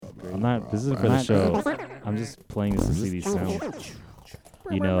I'm not. This isn't for the show. I'm just playing this to see these sounds.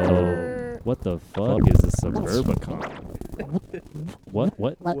 You know, what the fuck is a Suburbicon? What?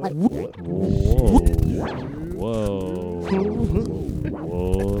 Whoa.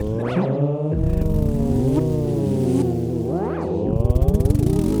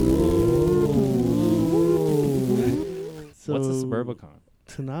 So What's a Suburbicon?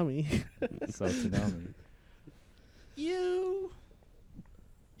 Tsunami. So tsunami. You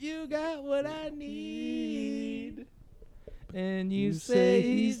got what I need. And you say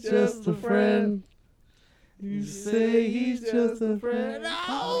he's just a friend. You say he's just a friend.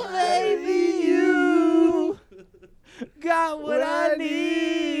 Oh, baby, you got what I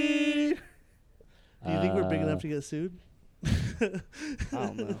need. Do you think we're big enough to get sued? I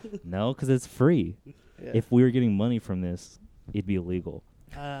don't know. No, because it's free. Yeah. If we were getting money from this, it'd be illegal.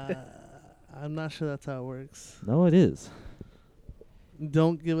 I'm not sure that's how it works. No, it is.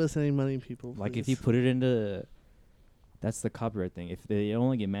 Don't give us any money, people. Like, please. if you put it into... That's the copyright thing. If they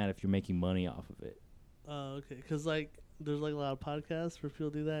only get mad if you're making money off of it. Oh, okay. Because, like, there's, like, a lot of podcasts where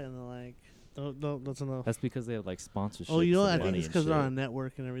people do that, and they're like, don't, that's enough. That's because they have, like, sponsorships. Oh, you know what? I and think money it's and because they're shit. on a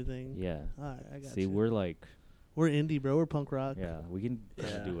network and everything. Yeah. All right, I got See, you. we're like... We're indie, bro. We're punk rock. Yeah, we can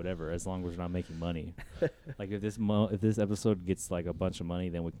Yeah. do whatever as long as we're not making money. Like, if this episode gets, like, a bunch of money,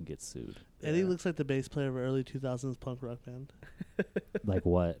 then we can get sued. Eddie Yeah. looks like the bass player of an early 2000s punk rock band. Like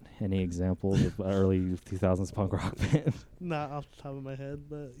what? Any examples of early 2000s punk rock band? Not off the top of my head,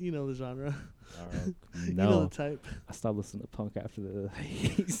 but you know the genre. You No. know the type. I stopped listening to punk after the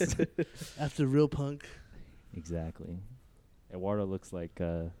 80s. After real punk. Exactly. Eduardo looks like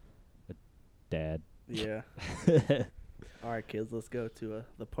a dad. Yeah. All right, kids, let's go to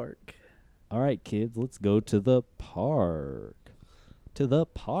the park. All right, kids, let's go to the park. To the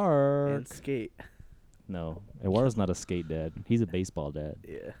park. And skate. No, Eduardo's not a skate dad. He's a baseball dad.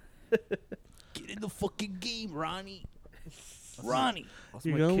 Yeah. Get in the fucking game, Ronnie. Ronnie.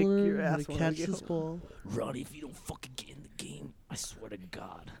 You're gonna gonna kick learn your how ass to when I catch get this home. ball. Ronnie, if you don't fucking get in the game, I swear to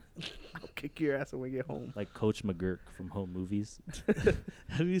God. I'll kick your ass when we get home. Like Coach McGurk from Home Movies.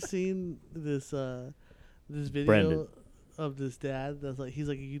 Have you seen this video Brandon. of this dad that's like he's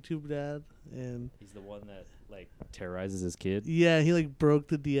like a YouTube dad and He's the one that, like, terrorizes his kid. yeah, he like broke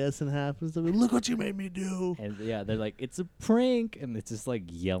the DS in half and stuff. Look what you made me do. And, yeah, they're like, it's a prank. And it's just, like,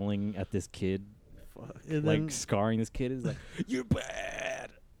 yelling at this kid. Fuck. And Like, then, scarring this kid. Is like, you're bad.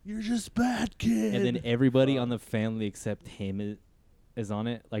 you're just bad, kid. And then everybody on the family except him is on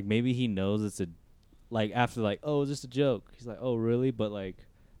it. Like, maybe he knows it's a, like, after, like, oh, it's just a joke. He's like, oh, really? But, like,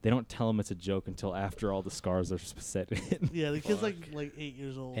 they don't tell him it's a joke until after all the scars are set in. yeah, the kid's like 8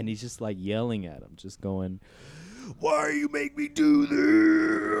 years old. And he's just, like, yelling at him, just going, why you make me do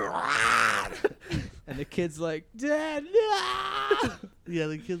this? And the kid's like, Dad, no! yeah,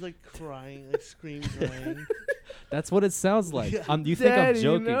 the kid's like crying, like screaming, crying. That's what it sounds like. Yeah. You think I'm Daddy,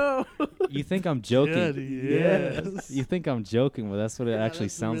 joking. no. You think I'm joking. Daddy, yes. You think I'm joking, but that's what it Yeah, actually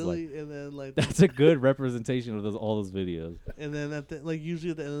that's sounds really, like. And then like, That's a good representation of all those videos. and then at the, like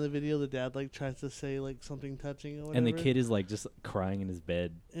usually at the end of the video, the dad like tries to say like something touching or whatever. And the kid is like just crying in his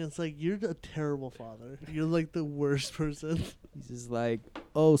bed. and it's like you're a terrible father. You're like the worst person. He's just like,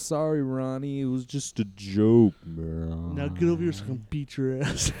 oh, sorry, Ronnie. It was just a joke, bro. Now get over here so I can beat your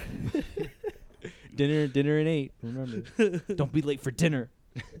ass. Dinner at 8. Remember. Don't be late for dinner.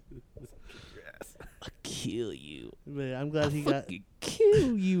 Your ass. I'll kill you. But yeah, I'm glad he got. Fucking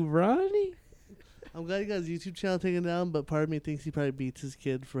kill you, Ronnie. I'm glad he got his YouTube channel taken down. But part of me thinks he probably beats his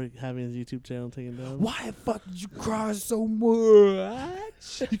kid for having his YouTube channel taken down. Why the fuck did you cry so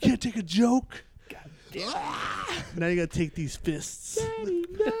much? You can't take a joke. Ah! Now you gotta take these fists. Daddy,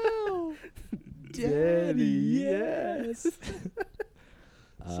 no. Daddy, yes.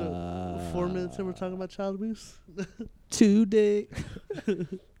 So 4 minutes and we're talking about child abuse. Today.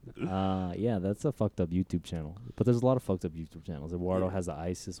 Yeah, that's a fucked up YouTube channel. But there's a lot of fucked up YouTube channels. Eduardo has the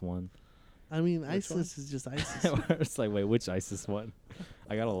ISIS one. I mean, Which ISIS is just ISIS. It's like, wait, which ISIS one?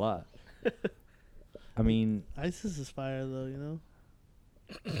 I got a lot. I mean, ISIS is fire though, you know.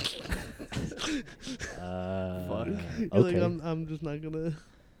 Fuck. You're okay. like, I'm just not gonna.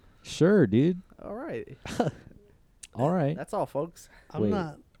 Sure, dude. All right. All right. That's all, folks. I'm Wait.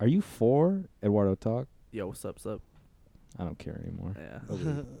 not. Are you for Eduardo Talk? Yo, what's up, sup? I don't care anymore. Yeah. Okay.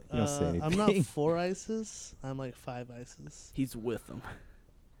 You don't say I'm not anything. for ISIS. I'm like 5 ISIS. He's with them.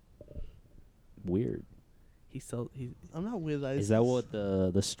 Weird. He I'm not with ISIS. Is that what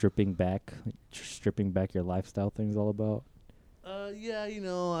the stripping back your lifestyle thing's all about? Yeah, you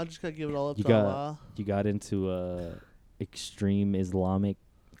know, I just gotta give it all up You to got Allah. you got into extreme Islamic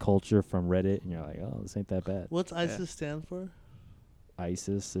culture from Reddit, and you're like, oh, this ain't that bad. What's ISIS stand for?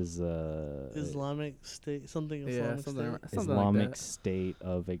 ISIS is Islamic State, something Yeah, Islamic something State. Islamic like that. State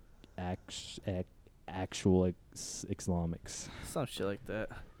of actual Islamics. Some shit like that.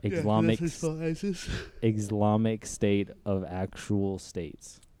 Islamic Yeah, that's how ISIS. Islamic State of actual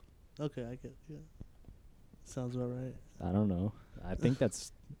states. Okay, I get. Yeah, sounds about right. I don't know. I think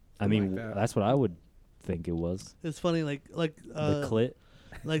that's. I Something mean, like that. that's what I would think it was. It's funny, the Clit.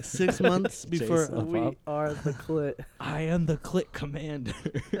 like 6 months before. Jason. We are the clit. I am the Clit commander.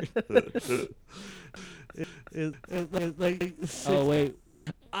 Like Oh wait,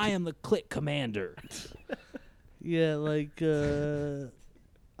 I am the Clit commander. yeah, it's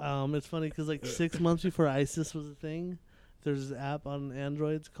funny because like 6 months before ISIS was a thing, there's this app on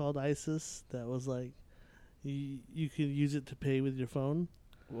Androids called ISIS that was like, you could use it to pay with your phone.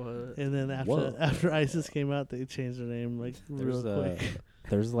 What? And then Whoa. after ISIS came out, they changed their name like real quick.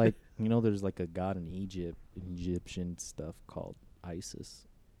 There's like there's like a god in Egyptian stuff called Isis.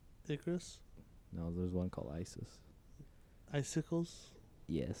 Icarus, No, there's one called Isis. icicles.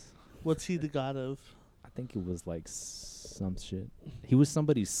 Yes. What's he the god of? I think it was like some shit. He was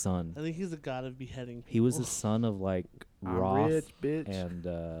somebody's son. I think he's the god of beheading people. He was the son of like I'm Roth rich, bitch. and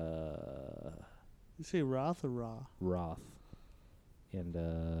You say Roth or Ra? Roth and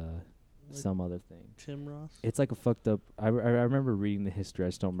Like some other thing. Tim Roth. It's like a fucked up. I remember reading the history. I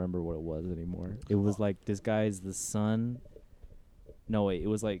just don't remember what it was anymore. It was like this guy's the son. No wait, it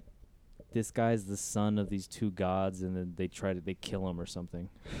was like this guy's the son of these two gods, and then they kill him or something.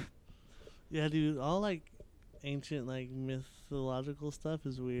 Yeah, dude. All like ancient like mythological stuff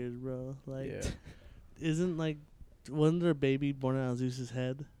is weird, bro. Like, Yeah. wasn't there a baby born out of Zeus's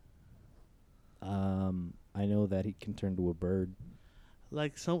head? I know that he can turn to a bird.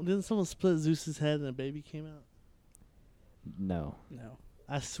 Like, didn't someone split Zeus's head and a baby came out? No, No.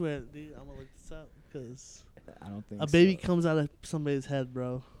 I swear, dude. I'm gonna look this up because I don't think a baby so. comes out of somebody's head,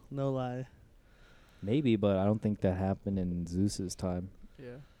 bro. No lie. Maybe, but I don't think that happened in Zeus's time.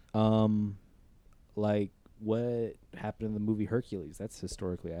 Yeah. Like what happened in the movie Hercules? That's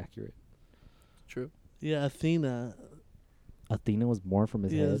historically accurate. True. Yeah, Athena. Athena was born from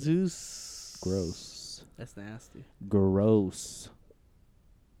his head. Zeus. Gross. That's nasty. Gross.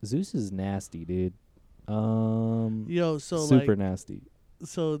 Zeus is nasty, dude. Yo, so super nasty.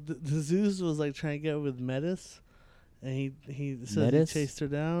 So the Zeus was like trying to get with Metis, and he said he Metis? chased her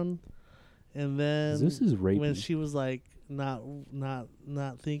down, and then Zeus is rapey. when she was like not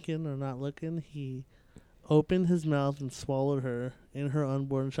thinking or not looking, he opened his mouth and swallowed her in her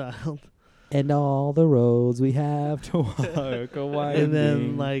unborn child. And all the roads we have to walk a winding. And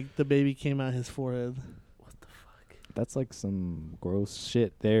then like the baby came out his forehead. What the fuck? That's like some gross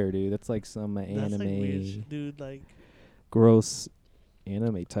shit there, dude. That's like some That's anime, like weird, dude. Like gross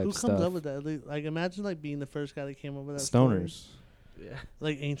anime type who stuff. comes up with that? Like imagine like being the first guy that came up with that. story. Stoners, Yeah.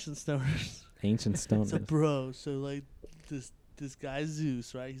 Like ancient stoners. ancient So stoners. bro, so like this guy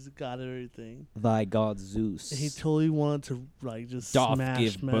Zeus, right? He's the god of everything. Thy god Zeus. And he totally wanted to like just doth smash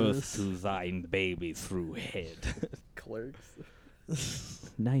give Metis. birth to thine baby through head. Clerks.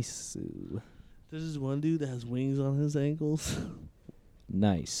 Nice. There's this one dude that has wings on his ankles.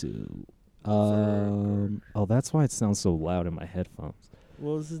 Nice. Oh, that's why it sounds so loud in my headphones.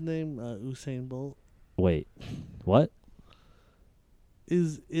 What was his name? Usain Bolt. Wait, what?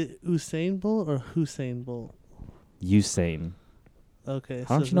 Is it Usain Bolt or Hussein Bolt? Usain. Okay.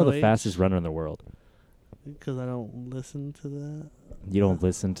 How don't you know the fastest runner in the world? Because I don't listen to that. You don't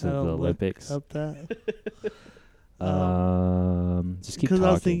listen to I the don't look Olympics? up that. Just keep Because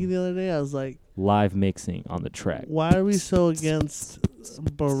I was thinking talking. the other day, I was like, Live mixing on the track. why are we so against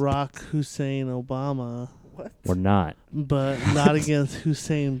Barack Hussein Obama, What? We're not. but not against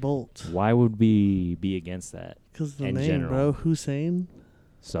Hussein Bolt? Why would we be against that? Because the In name, general. bro, Hussein.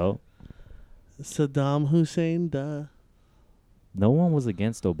 So, Saddam Hussein, duh. no one was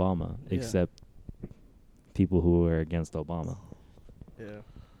against Obama Yeah. except people who were against Obama. Yeah.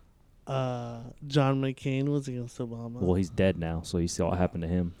 John McCain was against Obama. Well, he's dead now, so you see what happened to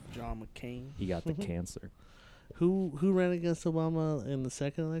him. John McCain. He got the cancer. Who ran against Obama in the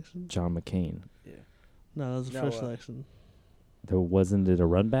second election? John McCain. Yeah. No, that was the No, first election. There wasn't it a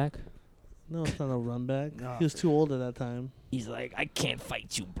run back? No, it's not a run back. No. He was too old at that time. He's like, I can't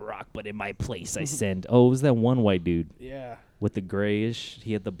fight you, Barack, but in my place I send. Oh, it was that one white dude Yeah. with the grayish.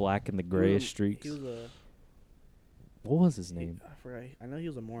 He had the black and the grayish streaks. He was a. What was his name? I forgot. I know he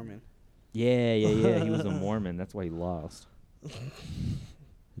was a Mormon. Yeah. He was a Mormon. That's why he lost.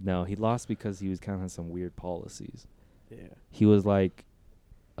 No, he lost because he was kind of some weird policies. Yeah. He was like,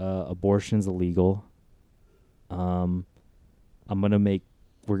 abortion's illegal.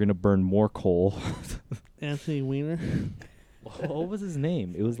 We're gonna burn more coal. Anthony Weiner. What was his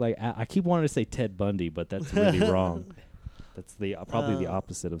name? It was like I keep wanting to say Ted Bundy, but that's really wrong. That's the probably the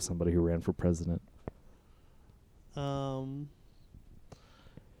opposite of somebody who ran for president.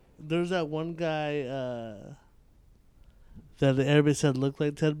 There's that one guy that everybody said looked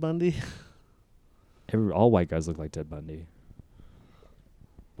like Ted Bundy. All white guys look like Ted Bundy.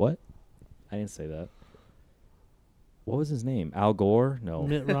 What? I didn't say that. What was his name? Al Gore? No.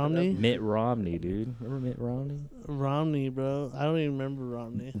 Mitt Romney. Mitt Romney, dude. Remember Mitt Romney? Romney, bro. I don't even remember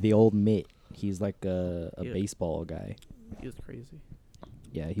Romney. The old Mitt. He's like a Yeah. baseball guy. He was crazy.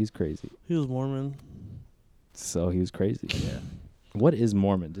 Yeah, he's crazy. He was Mormon. So he was crazy. Yeah. What is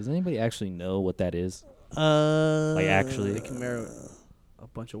Mormon? Does anybody actually know what that is? Like actually- They can marry a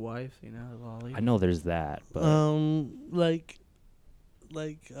bunch of wives, you know. I know there's that, but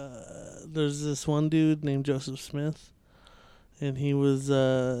there's this one dude named Joseph Smith, and he was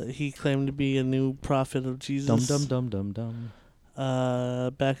he claimed to be a new prophet of Jesus. dum.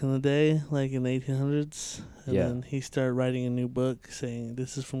 Back in the day, like in the 1800s, and Yeah. then he started writing a new book saying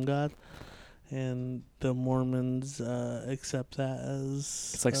this is from God, and the Mormons accept that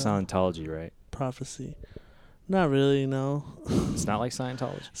as It's like Scientology, right? prophecy. Not really, no. It's not like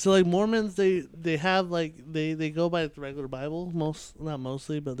Scientology. So like Mormons, they have like they go by the regular Bible, not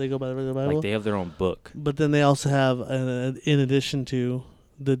mostly, but they go by the regular Bible. Like they have their own book. But then they also have, in addition to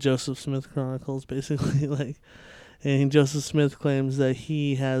the Joseph Smith Chronicles, basically, like, and Joseph Smith claims that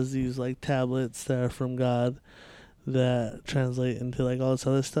he has these like tablets that are from God that translate into like all this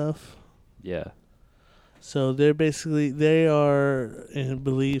other stuff. Yeah. So they are in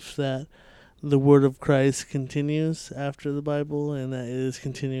belief that the word of Christ continues after the Bible, and that it is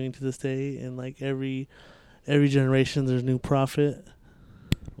continuing to this day. And like every generation, there's a new prophet.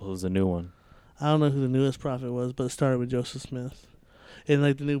 Well, there's a new one. I don't know who the newest prophet was, but it started with Joseph Smith. And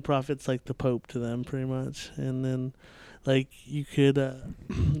like the new prophet's like the Pope to them, pretty much. And then, like you could, the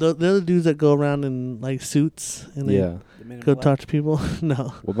other dudes that go around in like suits and they Yeah. The Men in go Black. talk to people.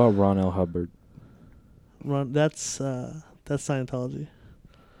 No, What about Ron L. Hubbard? That's Scientology.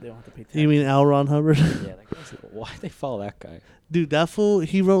 They don't have to pay tax. You mean L. Ron Hubbard? Yeah. That guy's, why they follow that guy? Dude, that fool,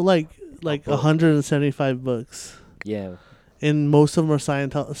 he wrote like book. 175 books. Yeah. And most of them are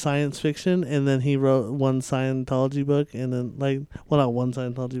science fiction. And then he wrote one Scientology book. And then not one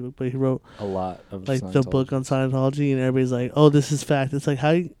Scientology book, but he wrote A lot of like the book Scientology. on Scientology. And everybody's like, oh, this is fact. It's like,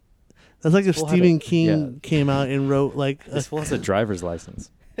 that's like if Well, how Stephen to- King yeah. came out and wrote like, This fool has a driver's license.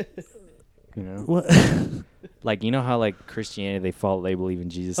 You know? what? Like, you know how, like, Christianity, they believe in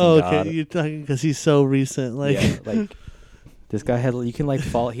Jesus Oh, and okay. God? You're talking because he's so recent. Like, yeah, like, this guy you can, like,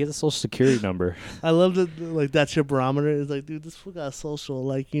 follow, he has a social security number. I love that. Like, that's your barometer. It's like, dude, this fool got social.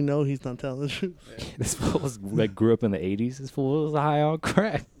 Like, he's not telling the truth. This fool grew up in the 80s. This fool was high on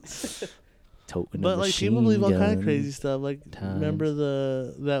crack. Toting a But like, people machine believe all kind of gun. crazy stuff. Like, remember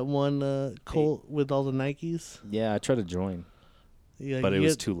that one cult with all the Nikes? Yeah, I tried to join, Yeah, but it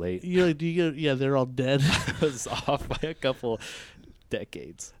was too late. You like, do you get? Yeah, they're all dead. I was off by a couple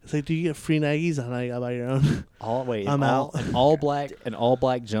decades. It's like, do you get free Nikes? Oh, no, you gotta buy your own. I'm out. An all black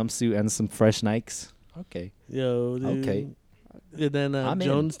jumpsuit and some fresh Nikes. Okay, Yo, dude. Okay. And then I'm in.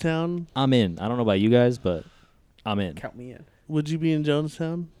 Jonestown. I'm in. I don't know about you guys, but I'm in. Count me in. Would you be in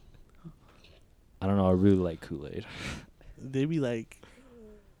Jonestown? I don't know. I really like Kool-Aid. They'd be like,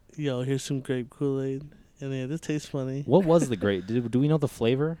 yo, here's some grape Kool-Aid. And yeah, this tastes funny. What was the great? Do we know the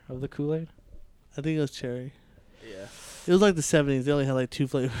flavor of the Kool-Aid? I think it was cherry. Yeah. It was like the 70s. They only had like 2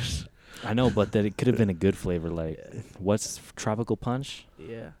 flavors. I know, but that it could have been a good flavor. Like, what's tropical punch?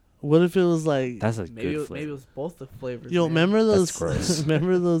 Yeah. What if it was like... That's a Maybe good it, flavor. maybe it was both the flavors. Yo, man. remember those? That's gross.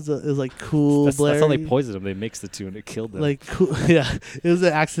 Remember those? It was like cool. That's how they Blairy? poisoned them. They mixed the two and it killed them. Like cool. Yeah, it was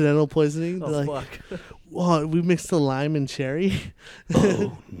an accidental poisoning. Oh They're like, fuck. "Whoa, we mixed the lime and cherry."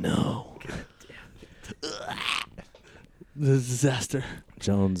 oh no, The disaster.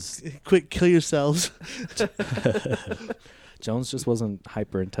 Jones. Quick, kill yourselves. Jones just wasn't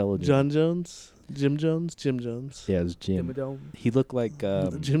hyper intelligent. John Jones, Jim Jones, Jim Jones. Yeah, it was Jim. Dimmadome. He looked like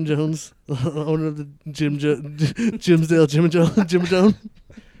Jim Jones, owner of the Jimsdale Jim Jones.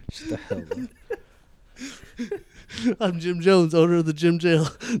 Shut the hell up. I'm Jim Jones, owner of the Jim Jome.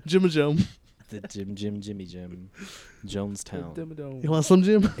 The Jimmy Jim. Jonestown. Dimmadome. You want some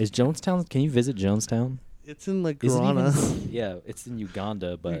Jim? Is Jonestown? Can you visit Jonestown? It's in like Is it even- Garana. Yeah, it's in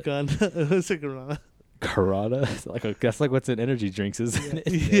Uganda, but Uganda. It's in Garana. Karada. That's like what's in energy drinks, isn't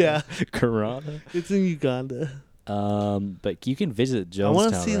it? Yeah. Karada. It's in Uganda. But you can visit Jonestown. I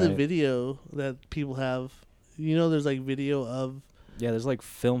want to see the right? video that people have. There's like video of, Yeah, there's like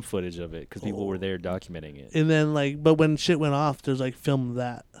film footage of it because people were there documenting it. and then like, but when shit went off, there's like film of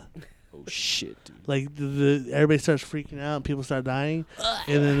that. Oh shit, dude. Like the everybody starts freaking out, people start dying,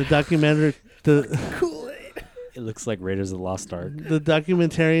 and then the Kool-Aid. It looks like Raiders of the Lost Ark. the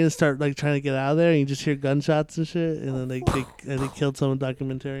documentarians start like trying to get out of there, and you just hear gunshots and shit, and then they killed some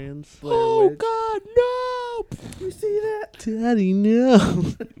documentarians. Oh God, no! You see that? Daddy, no.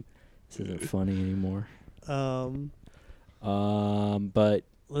 This isn't funny anymore. But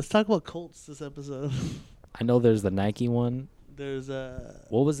Let's talk about Colts this episode. I know there's the Nike one. There's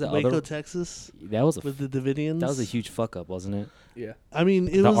What was the Waco, other? Texas, That was with the Davidians. that was a huge fuck up, wasn't it? Yeah. I mean,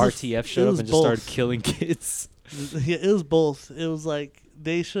 it The was RTF showed up and just started killing kids. Yeah, it was both. It was like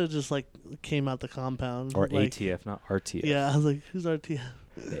they should have just like came out the compound. Or like, ATF, not RTF. Yeah, I was like, who's RTF?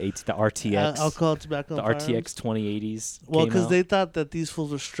 The RTX. Alcohol, tobacco, the and RTX 2080s. Well, because they thought that these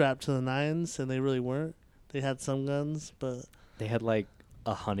fools were strapped to the nines, and they really weren't. They had some guns, but they had like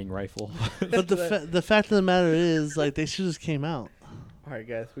a hunting rifle. but the fact of the matter is, like, they should just came out. All right,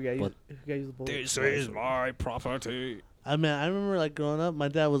 guys, we gotta use the bullet. This is my property. I mean, I remember like growing up, my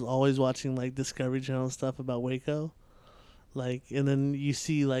dad was always watching like Discovery Channel stuff about Waco, like, and then you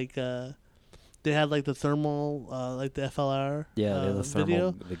see like they had like the thermal, like the FLR, Yeah, they had the thermal,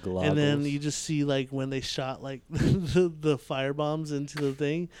 video, the goggles. and then you just see like when they shot like the fire bombs into the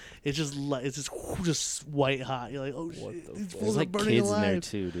thing, it's just just white hot. You're like, oh shit, these There's fools are like burning kids alive. in there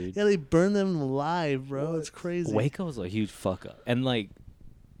too, dude. Yeah, they burn them alive, bro. It's crazy. Waco was a huge fuck up, and like,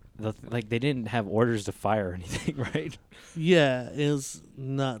 they didn't have orders to fire or anything, right? Yeah, it was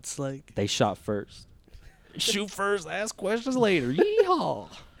nuts. Like They shot first. Shoot first, ask questions later. Yeehaw!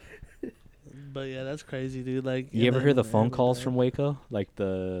 but yeah, that's crazy, dude. Like, You ever hear the phone everybody calls died. from Waco? Like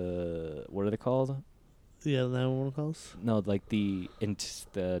what are they called? Yeah, the 911 calls. No, like the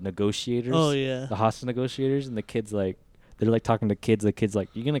negotiators. Oh yeah. The hostage negotiators, and the kids like they're like talking to kids. The kids like,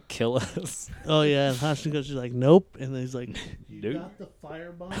 "You're gonna kill us." Oh yeah, and Hostage goes, she's like, nope, and then he's like, you Nope. got the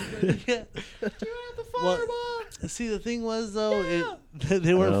firebomb ready yet? Well, see, the thing was though,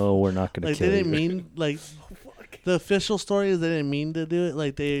 they weren't No, we're not gonna like kill they didn't you. mean like the official story is they didn't mean to do it.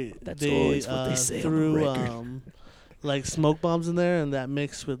 Like they That's always what they say on the threw record. like smoke bombs in there, and that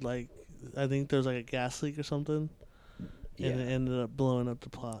mixed with like I think there's like a gas leak or something. Yeah. And it ended up blowing up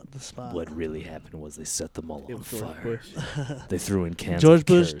the spot. What really happened was they set them all It on was George fire. Bush. They threw in cans. George of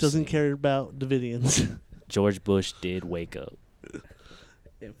Bush doesn't kerosene. care about Davidians. George Bush did Waco.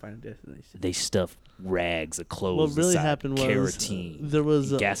 And Final Destination. They stuffed rags of clothes. What really inside happened was kerosene, there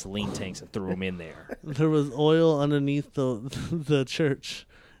was gasoline tanks, and threw them in there. there was oil underneath the church,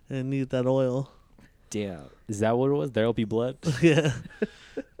 and need that oil. Damn, is that what it was? There'll be blood. Yeah,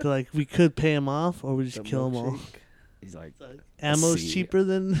 They're like we could pay him off, or we just The kill them all. milkshake. He's like, Ammo's see. cheaper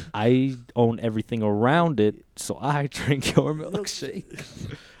than. I own everything around it, so I drink your milkshake.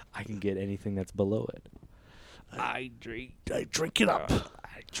 I can get anything that's below it. I drink it up.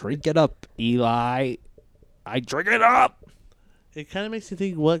 I drink it up, Eli. I drink it up. It kind of makes you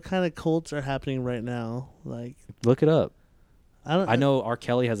think what kind of cults are happening right now. Like Look it up. I don't. I know R.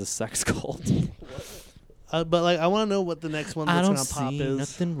 Kelly has a sex cult. But like I want to know what the next one I that's don't gonna pop see is.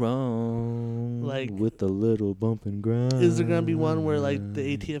 nothing wrong Like, with a little bump and grind. Is there gonna be one where like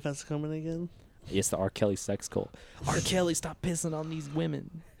the ATF has to come in again? It's the R. Kelly sex cult. R. Kelly, stop pissing on these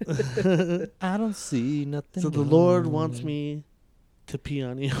women. I don't see nothing So the wrong. Lord wants me to pee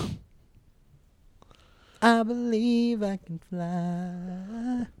on you. I believe I can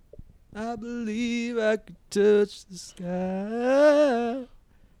fly. I believe I can touch the sky.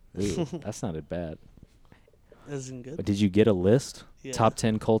 Ooh, that sounded bad. Isn't good. But did you get a list? Yeah. Top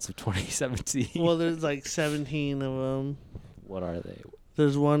 10 cults of 2017. Well, there's like 17 of them. What are they?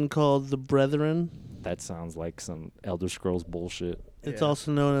 There's one called the Brethren. That sounds like some Elder Scrolls bullshit. It's Yeah.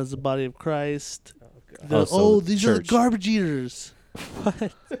 also known as the Body of Christ. Oh, God. The- so these are the church. garbage eaters.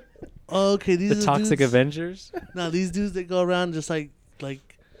 What? Okay, these The are Toxic dudes, Avengers? No, these dudes that go around just like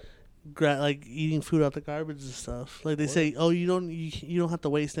eating food out the garbage and stuff. Like they say, oh, you don't have to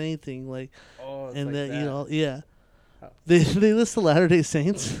waste anything. Like Oh, it's and like that that. you know, yeah. Oh. They list the Latter-day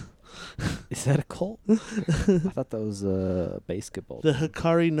Saints, Is that a cult? I thought that was a basketball. the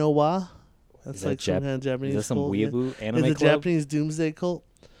Hikari no Wa. That's Is that like some kind of Is Japanese that some cult. Yeah. weeaboo It's anime a club? Japanese doomsday cult.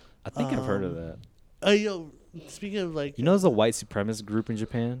 I think I've heard of um, that. Oh, yo, speaking of like, You know there's a white supremacist group in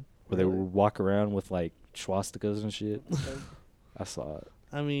Japan where they Really? would walk around with like swastikas and shit? I saw it.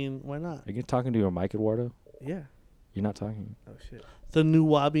 I mean, why not? Are you talking to your mic, Eduardo? Yeah. You're not talking. Oh shit. The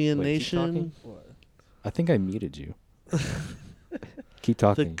Nuwabian Wait, keep Nation, talking. What? I think I muted you. Keep the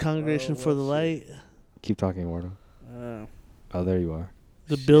talking. Congregation Oh, for the well, Light, Keep talking, Eduardo. Oh. Oh, there you are.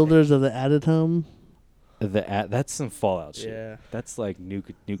 the Builders of the Adytum, That's some Fallout shit. Yeah. That's like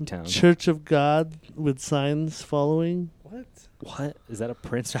Nuketown. Church of God with signs following. What? What is that? A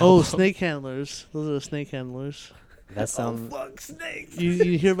Prince Oh, album? snake handlers. Those are the snake handlers. That sounds. Fuck snakes. You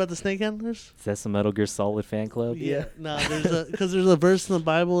hear about the snake handlers? Is that some Metal Gear Solid fan club? Yeah. No, because there's a verse in the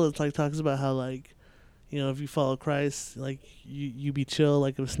Bible that like talks about how like, you know, if you follow Christ, like you be chill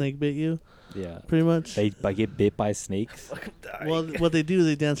like if a snake bit you. Yeah. Pretty much. They get bit by snakes. Well, what they do is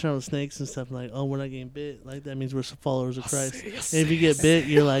they dance around with snakes and stuff, and like, oh, we're not getting bit. Like that means we're followers of Christ. And if you get bit,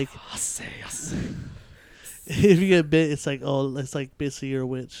 you're like, if you get bit, it's like, oh, it's like basically you're a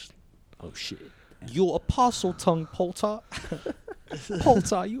witch. Oh shit. Your apostle tongue, Poltar.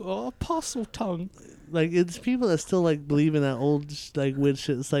 Poltar, you are apostle tongue. Like it's people that still like believe in that old like witch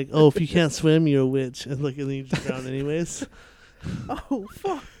shit. It's like, oh, if you can't swim, you're a witch, and like and then you just drown anyways. Oh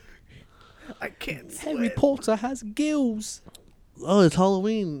fuck! I can't swim. Harry Potter has gills. Oh, it's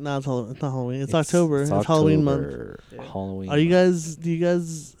Halloween. No, it's not Halloween. It's October. It's Halloween month. Yeah. Halloween. Do you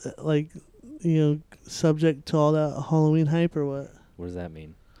guys like, you know, subject to all that Halloween hype or what? What does that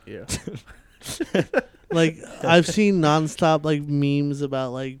mean? Yeah. Like I've seen nonstop like memes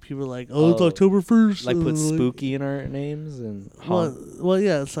about like people like, oh, it's Oh, October 1st. Like put spooky in our names and Well,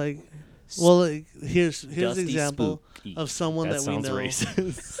 yeah, it's like, well, like, here's an Dusty example Spooky. of someone that, we sounds know.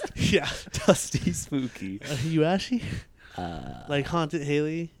 racist. Yeah, Dusty Spooky. You Ashy, Uh, like Haunted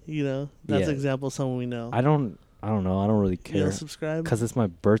Haley. You know, that's Yeah. an example of someone we know. I don't know. I don't really You don't care subscribe. because it's my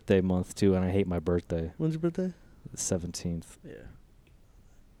birthday month too, and I hate my birthday. When's your birthday? The 17th. Yeah.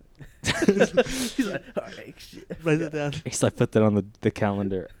 He's like, all right, shit. Write it down. He's like, put that on the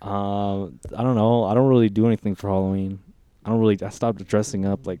calendar. I don't know. I don't really do anything for Halloween. I stopped dressing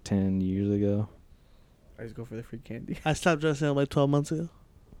up like 10 years ago. I just go for the free candy. I stopped dressing up like 12 months ago.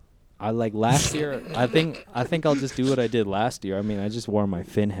 I like last year. I think I'll just do what I did last year. I mean, I just wore my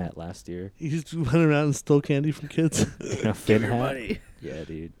Finn hat last year. You just went around and stole candy from kids. You know, Finn hat. Money. Yeah,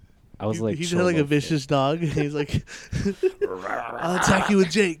 dude. I was like, he just had like a cholo vicious dog. And he's like, I'll attack you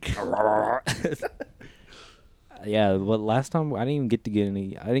with Jake. Yeah, but last time I didn't even get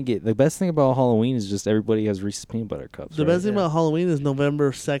any. I didn't get the best thing about Halloween is just everybody has Reese's peanut butter cups. The right? best thing about Halloween is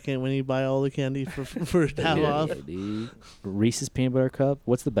November 2nd when you buy all the candy for half Yeah, off. dude. Reese's peanut butter cup.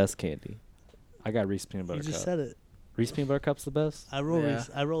 What's the best candy? I got Reese's peanut butter You just cup. said it. Reese's peanut butter cup's the best. I roll Yeah.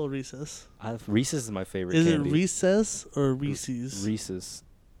 I roll Reese's. Reese's is my favorite. Is candy. it Recess or Reese's? Reese's,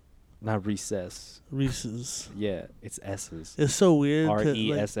 not recess. Reese's. Yeah, it's S's. It's so weird.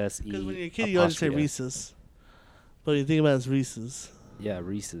 RESSE. Because when you're a kid, you always say apostrophe S. Reese's. But you think about it, it's Reese's. Yeah,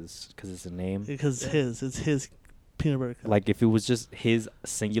 Reese's, because it's a name. Because it's his peanut butter cup. Like if it was just his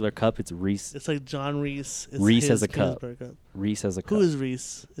singular cup, it's Reese. It's like John Reese. It's Reese his has a peanut cup. butter cup. Reese has a cup. Who is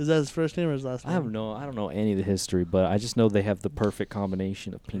Reese? Is that his first name or his last name? I don't know any of the history, but I just know they have the perfect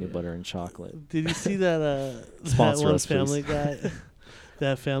combination of peanut butter and chocolate. Did you see that that Sponsor one us, please. Family Guy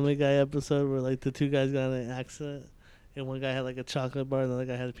that Family Guy episode where like the two guys got in an accident and one guy had like a chocolate bar and the other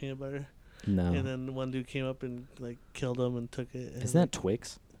guy had peanut butter No. and then one dude came up and like killed him and took it. And Isn't that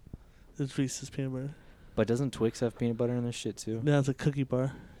Twix? it's Reese's peanut butter? But doesn't Twix have peanut butter in this shit too? No, it's a cookie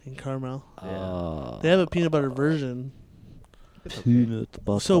bar in caramel. Oh. They have a peanut butter version. Peanut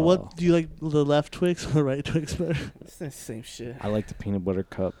butter. So what do you like, the left Twix or the right Twix better? It's the same shit. I like the peanut butter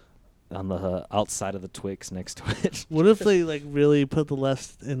cup on the outside of the Twix next to it. What if they like really put the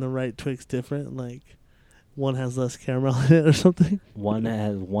left and the right Twix different? Like one has less caramel in it or something? One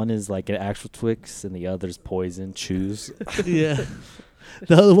is like an actual Twix and the other's poison. Choose. Yeah.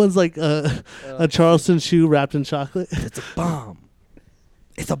 The other one's like a Charleston chew wrapped in chocolate. It's a bomb.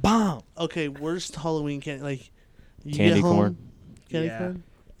 It's a bomb. Okay, worst Halloween candy. Like you Candy get home, corn. Candy Yeah. corn.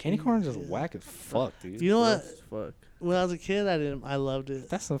 Candy corn is just Yeah. whack as fuck, dude. You know what? Gross as fuck. When I was a kid, I loved it.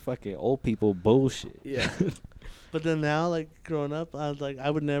 That's some fucking old people bullshit. Yeah. But then now, like growing up, I was like, I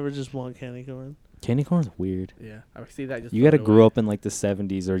would never just want candy corn. Candy corn's weird. Yeah. I see that. Just You gotta thrown grow away. up in like the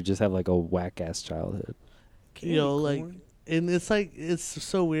 70s or just have like a whack ass childhood. You know, like, corn? and it's like it's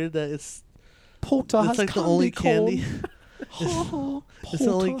so weird that it's Polta it's like the only candy. It's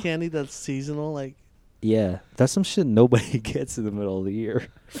the only candy that's seasonal. Like, Yeah, that's some shit nobody gets in the middle of the year.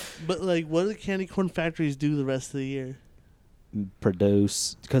 but like, what do the candy corn factories do the rest of the year?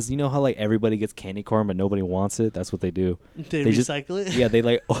 Produce, because you know how like everybody gets candy corn but nobody wants it. That's what they do. They They just- recycle it. Yeah, they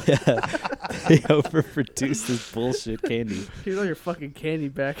like they overproduce this bullshit candy. Here's all your fucking candy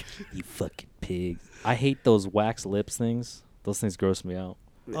back. You fucking pig. I hate those wax lips things. Those things gross me out.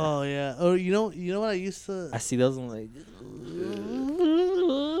 Oh yeah. Oh, you know what I used to. I see those and I'm like,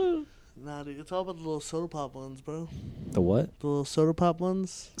 Nah, dude, it's all about the little soda pop ones, bro. the what? The little soda pop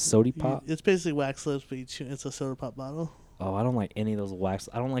ones. Sody You- pop? It's basically wax lips, but it's a soda pop bottle. Oh, I don't like any of those wax.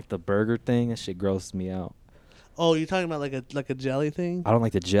 I don't like the burger thing. That shit grosses me out. Oh, you're talking about like a jelly thing? I don't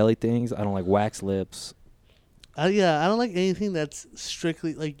like the jelly things. I don't like wax lips. Yeah, I don't like anything that's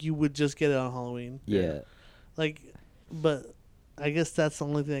strictly like you would just get it on Halloween. Yeah. Like, but I guess that's the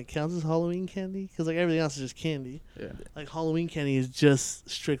only thing that counts as Halloween candy because like everything else is just candy. Yeah. Like Halloween candy is just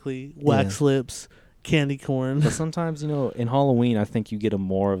strictly wax lips, candy corn. But sometimes, in Halloween, I think you get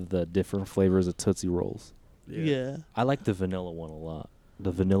more of the different flavors of Tootsie Rolls. Yeah. I like the vanilla one a lot.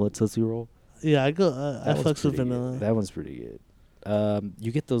 The vanilla Tootsie Roll. Yeah, I That one's fucks with pretty vanilla. good. That one's pretty good.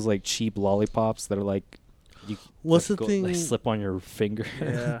 You get those like cheap lollipops that are like, What's the thing? Like slip on your finger.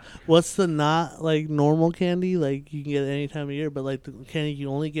 Yeah. What's the not like normal candy? Like you can get it any time of year, but like the candy you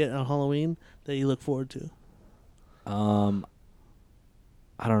only get on Halloween that you look forward to.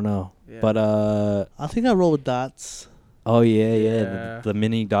 I don't know, Yeah. but I think I roll with dots. oh yeah, Yeah. the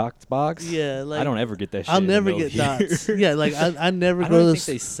mini dots box. Yeah, like I don't ever get that. Shit I'll in the never middle get of the year. dots. Yeah, like I never I go to don't the think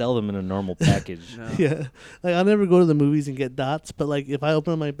they sell them in a normal package. No. yeah, like I'll never go to the movies and get dots. But like if I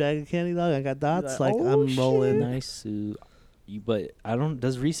open up my bag of candy, dog, I got dots. like, Like "Oh, I'm rolling. Nice. But I don't.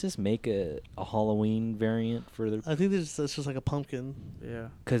 Does Reese's make a Halloween variant for their? I think it's just like a pumpkin. Yeah.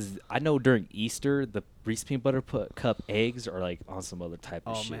 Because I know during Easter the Reese peanut butter cup eggs are like on some other type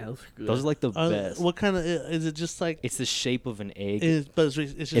of Oh shit. man, those are good. Those are like the best. What kind of is it? Just like It's the shape of an egg. but it's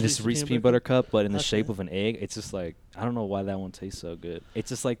just It is Reese peanut butter cup, but in the Okay. shape of an egg. It's just like I don't know why that one tastes so good. It's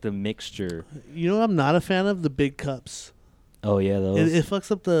just like the mixture. You know what I'm not a fan of? The big cups. Oh yeah, those. It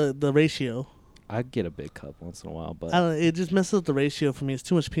fucks up the ratio. I get a big cup once in a while, but I don't know, it just messes up the ratio for me. It's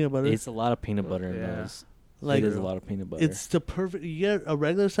too much peanut butter. it's a lot of peanut butter in Yeah. those. Like it is a lot of peanut butter. it's the perfect. You get a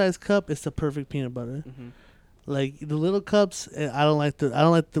regular size cup. It's the perfect peanut butter. Mm-hmm. Like the little cups, I don't like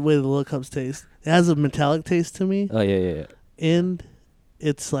the way the little cups taste. It has a metallic taste to me, Oh yeah. and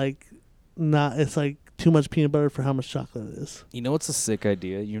it's like not. It's like too much peanut butter for how much chocolate it is. You know what's a sick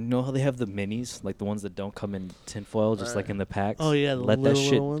idea? You know how they have the minis, like the ones that don't come in tinfoil, just like Right. in the packs. Oh yeah, the let that little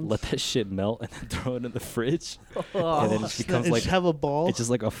shit ones. let that shit melt and then throw it in the fridge, Oh, and then it snap, becomes and like just have a ball. it's just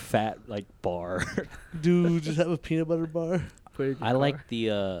like a fat like bar. Dude, just have a peanut butter bar. I like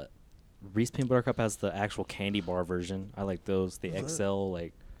the Reese peanut butter cup has the actual candy bar version. I like those. The What? XL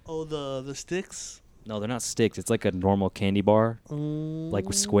like Oh, the sticks. no, they're not sticks. It's like a normal candy bar, like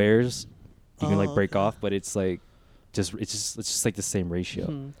with squares. You can like Oh, break okay. off, but it's like it's just like the same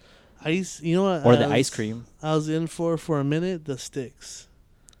ratio. You know what? Or I the was- ice cream. I was in for a minute. The sticks.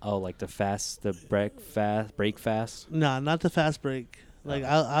 Oh, like the break fast. Nah, not the fast break. Like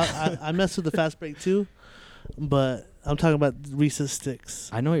I mess with the fast break too, but I'm talking about Reese's sticks.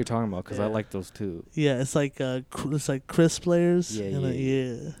 I know what you're talking about because I Yeah. like those too. Yeah, it's like it's like crisp layers. Yeah, and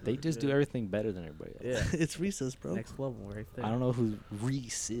yeah. They just do Yeah. everything better than everybody else. Yeah. It's Reese's, bro. Next level right there. I don't know who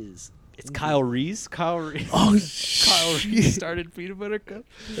Reese is. It's Mhm. Kyle Reese. Kyle Reese. Oh, Kyle Reese started peanut butter cup.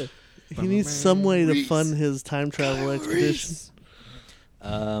 He needs some way to fund his time travel expedition.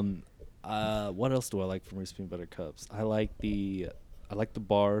 What else do I like from Reese peanut butter cups? I like the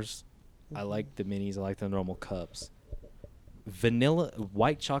bars. I like the minis. I like the normal cups. Vanilla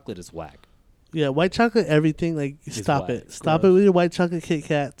white chocolate is whack. Yeah, white chocolate, everything. Like, It's stop whack. it. Stop it Gross. with your white chocolate Kit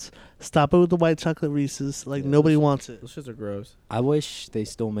Kats. Stop it with the white chocolate Reese's. Like, Yeah, nobody wants it. Those shits are gross. I wish they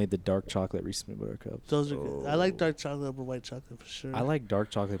still made the dark chocolate Reese peanut butter cups. Those are good. I like dark chocolate over white chocolate for sure. I like dark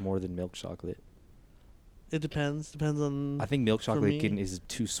chocolate more than milk chocolate. It depends. Depends on. I think milk For chocolate me, is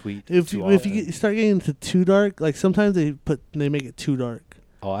too sweet. if too you, if you often. start getting into too dark, like sometimes they make it too dark.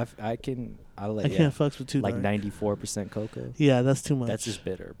 Oh, I like I can't fucks with too like dark. 94% cocoa. Yeah, that's too much. That's just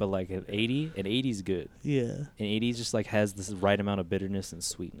bitter. But like an 80 is good. Yeah. An 80 just like has this right amount of bitterness and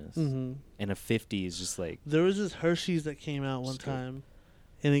sweetness. hmm And a 50 is just like There was this Hershey's that came out one Just good. time,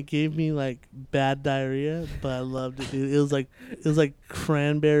 and it gave me like bad diarrhea, but I loved it, dude. It was like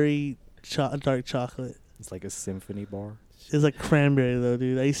cranberry dark chocolate. it's like a symphony bar. It was like cranberry though,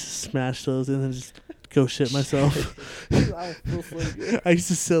 dude. I used to smash those and then just go shit myself. I used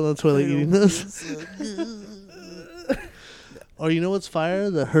to sit on the toilet eating those. Or you know what's fire?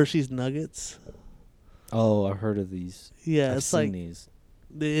 The Hershey's Nuggets. Oh, I've heard of these. Yeah, I've it's seen like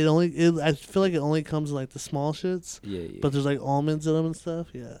these. I feel like it only comes in like the small shits, Yeah, yeah. but there's like almonds in them and stuff.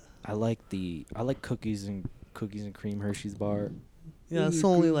 Yeah, I like cookies and cream Hershey's bar. yeah. It's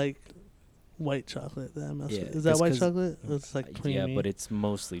only like white chocolate that I mess Yeah, with. Is that it's white 'cause- chocolate? Or it's like Yeah, creamy. but it's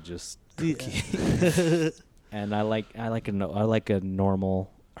mostly just Yeah. cookie. And I like a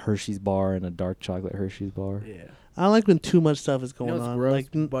normal Hershey's bar and a dark chocolate Hershey's bar. Yeah. I don't like when too much stuff is You going know what's on. gross?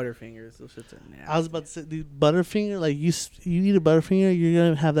 Like Butterfingers. Those shits are nasty. I was about to say, dude, Butterfinger. Like you eat a Butterfinger, you're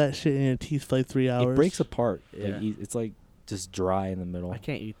gonna have that shit in your teeth for like 3 hours. It breaks apart. Yeah. Like, it's like just dry in the middle. I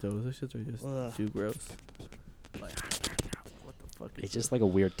can't eat those. Those shits are just Ugh. too gross. Like, fuck is It's just like a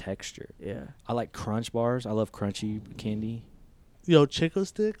weird texture. Yeah. I like crunch bars. I love crunchy candy. Yo, Chico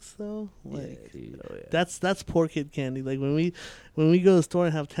sticks though, like dude. Oh, yeah. that's poor kid candy. Like when we go to the store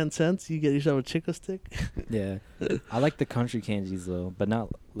and have 10 cents, you get yourself a Chico stick. Yeah. I like the country candies though, but not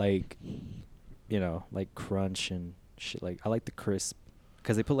like, like crunch and shit. Like I like the crisp,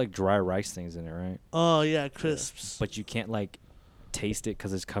 because they put like dry rice things in it, right? Oh yeah, crisps. But you can't like taste it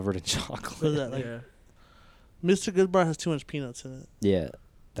because it's covered in What is chocolate. that, like, Yeah. Mr. Goodbar has too much peanuts in it. Yeah,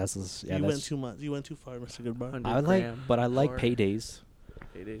 that's You went too much. You went too far, Mr. Goodbar. 100 I like, gram but I like bar. paydays.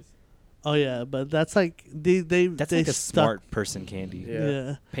 Paydays. Oh yeah, but that's like they That's they like a stuck. smart person candy. Yeah.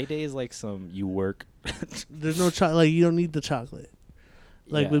 Yeah. Payday is like some you work. There's no chocolate. Like you don't need the chocolate.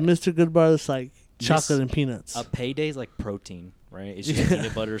 Like Yeah. with Mr. Goodbar, it's like chocolate This- and peanuts. A payday is like protein, right? It's just Yeah.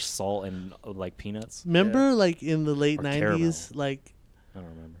 peanut butter, salt, and like peanuts. Remember, like in the late Or '90s, like I don't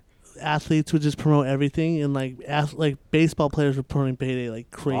remember. athletes would just promote everything, and like baseball players were promoting payday like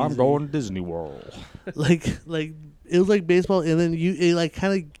crazy. I'm going to Disney World. like it was like baseball, and then it like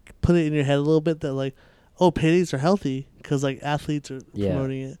kind of put it in your head a little bit that like, oh, paydays are healthy because like athletes are Yeah.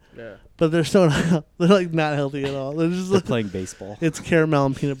 promoting it, Yeah. but they're so not, they're like not healthy at all. They're just They're like, playing baseball. it's caramel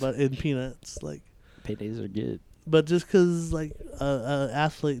and peanut butter and peanuts, like. Paydays are good. But just because like a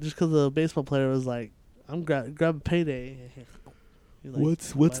athlete, just because a baseball player was like, I'm grab a payday. You, like,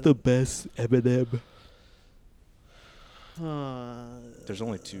 What's bite the best M&M? it. There's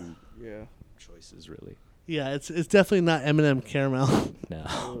only two Yeah. choices, really. Yeah, it's definitely not M&M caramel. No,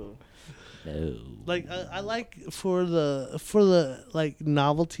 Oh. no. Like I like for the like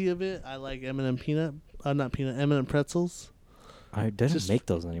novelty of it. I like M&M peanut, not peanut, M&M pretzels. I didn't Just- make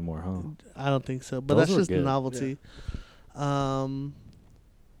those anymore, huh? I don't think so, but Those that's were just the good. novelty.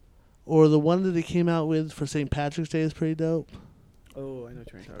 Or the one that they came out with for St. Patrick's Day is pretty dope. Oh, I know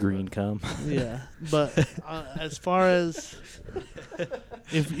what you're talking Green about. cum. Yeah, but as far as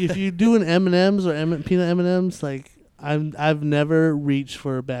if you do an M&Ms or peanut M&Ms, like I've never reached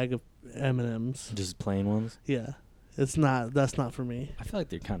for a bag of M&Ms. Just plain ones. Yeah, that's not for me. I feel like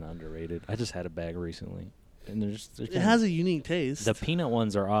they're kind of underrated. I just had a bag recently, and they're It has a unique taste. the peanut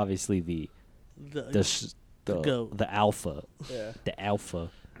ones are obviously the goat. the alpha, Yeah. the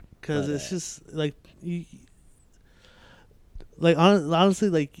alpha. Because but, it's just like honestly,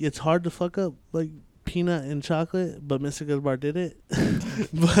 like it's hard to fuck up like peanut and chocolate, but Mr. Goodbar did it.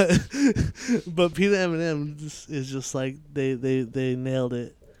 but peanut M&M is just like they nailed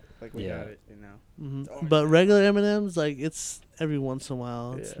it. Like we Yeah. got it, you know. Mm-hmm. But regular M&Ms, like it's every once in a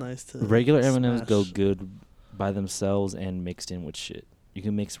while, it's Yeah. nice to Regular M&Ms go smash. good by themselves and mixed in with shit. You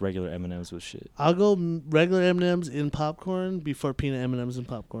can mix regular M&Ms with shit. I'll go regular M&Ms in popcorn before peanut M&Ms in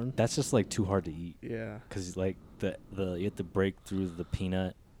popcorn. That's just like too hard to eat, Yeah. because like the you have to break through the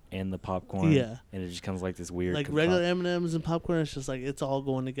peanut and the popcorn. Yeah. And it just comes like this weird. Like regular M&Ms and popcorn, it's just like it's all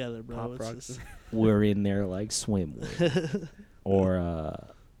going together, bro. Pop It's rocks. just- We're in there like swimwear. Or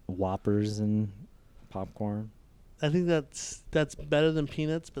Whoppers and popcorn. I think that's better than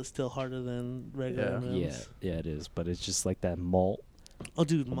peanuts, but still harder than regular Yeah. M&Ms. Yeah, it is. But it's just like that malt. Oh,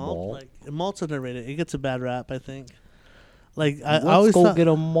 dude, A malt. malt? Like malt's underrated. It gets a bad rap, I think. Like I Let's always go thought, get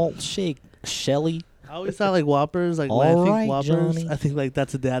a malt shake, Shelly. I always thought like Whoppers. Like when I All think right, Whoppers, Johnny. I think like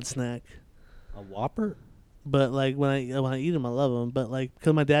that's a dad snack. A Whopper? But like when I eat them, I love them. But like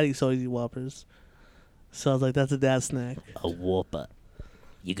because my dad used to always eat Whoppers, so I was like, that's a dad snack. A Whopper.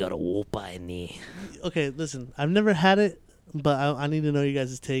 You got a Whopper in there. Okay, listen, I've never had it, but I need to know you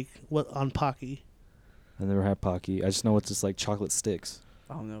guys' take on Pocky. I never had Pocky. I just know it's just like chocolate sticks.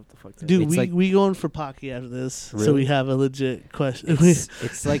 I don't know what the fuck that Dude, It's we like- we going for Pocky after this, so Really? we have a legit question.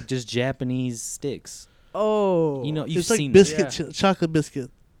 It's like just Japanese sticks. Oh. You know, you've It's like seen biscuit, Yeah. chocolate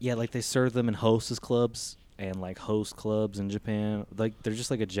biscuit. Yeah, like they serve them in hostess clubs and like host clubs in Japan. Like they're just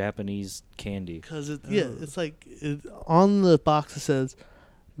like a Japanese candy. Because Oh. it's like on the box it says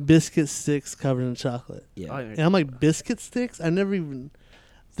biscuit sticks covered in chocolate, Yeah. and I'm like, biscuit sticks? I never even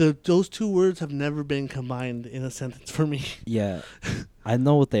those two words have never been combined in a sentence for me. Yeah. I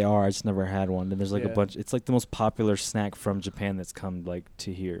know what they are. I just never had one. And there's like a Yeah. bunch. It's like the most popular snack from Japan that's come like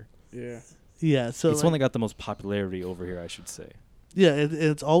to here. Yeah. Yeah, so it's like, one that got the most popularity over here, I should say. yeah,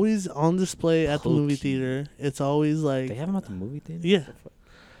 it's always on display at the movie Pokey. theater. It's always like They have them at the movie theater? yeah,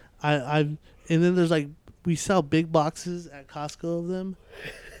 I've and then there's like we sell big boxes at Costco of them.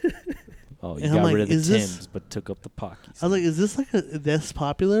 Oh, you And I'm got like, rid of the is this- Tims, but took up the Pockies. I was like, is this like a this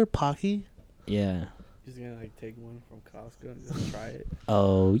popular Pocky? yeah. He's gonna like take one from Costco and just try it.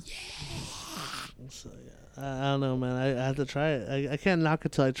 Oh, yeah. So yeah, I don't know, man. I have to try it. I can't knock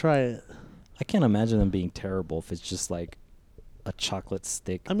it till I try it. I can't imagine them being terrible if it's just like a chocolate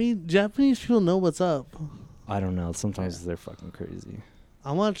stick. I mean, Japanese people know what's up. I don't know. Sometimes they're fucking crazy.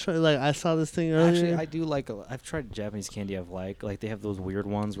 I want to try. Like I saw this thing earlier. Actually, I do like. I've tried Japanese candy. I've like they have those weird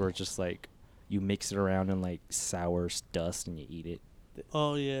ones where it's just like you mix it around in like sour dust and you eat it.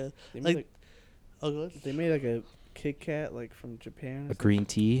 Oh yeah. They Like- made Oh, good. they made like a Kit Kat like from Japan. A green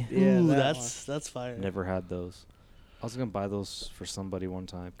tea. Yeah, Ooh, that that's fire. Never had those. I was gonna buy those for somebody one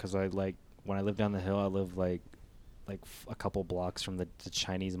time because I like when I lived down the hill. I lived like a couple blocks from the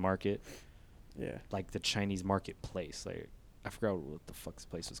Chinese market, Yeah. like the Chinese marketplace. Like I forgot what the fuck this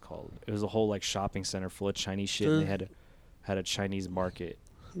place was called. It was a whole like shopping center full of Chinese shit, and they had a Chinese market.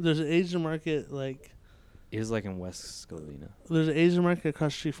 There's an Asian market like. It was like in West Scovina. There's an Asian market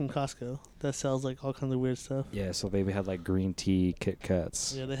across the street from Costco that sells like all kinds of weird stuff. Yeah, so they had like green tea Kit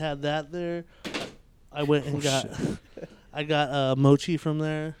Kats. Yeah, they had that there. I went and Oh, got. shit. I got mochi from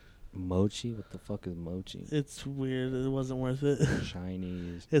there. Mochi? What the fuck is mochi? It's weird. It wasn't worth it.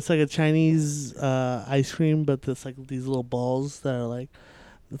 Chinese. It's like a Chinese ice cream, but it's like these little balls that are like.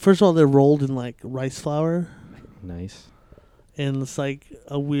 First of all, they're rolled in like rice flour, Nice. and it's like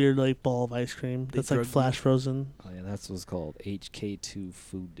a weird like ball of ice cream They that's like drug you? flash frozen. Oh yeah, that's what's called HK2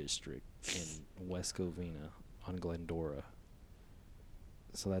 Food District in West Covina on Glendora.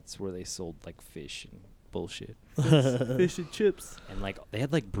 So that's where they sold like fish and bullshit. Fish and chips. And like they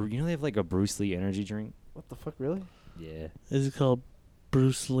had like they have like a Bruce Lee energy drink. What the fuck, really? Yeah. Is it called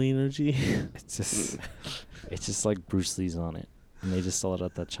Bruce Lee Energy? It's just like Bruce Lee's on it. And they just sell it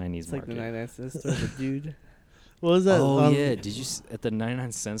at the Chinese It's like market. the 99-cent store, the dude. What was that? Oh yeah, did you at the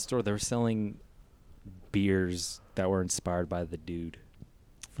 99-cent store they were selling beers that were inspired by the dude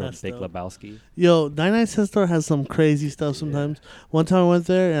from That's Big dope. Lebowski? Yo, 99-cent store has some crazy stuff sometimes. One time I went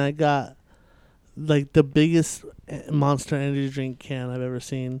there and I got like the biggest Monster Energy drink can I've ever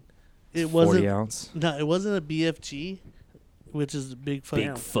seen. It 40 wasn't. ounce. No, it wasn't a BFG, which is a big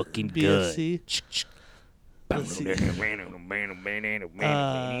Big fucking BFC. good. Let's see. There's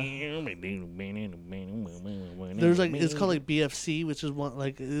like it's called like BFC, which is one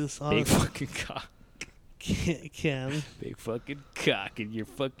like it's on Big fucking cock. can. Big fucking cock in your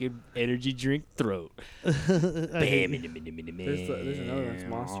fucking energy drink throat. There's another one's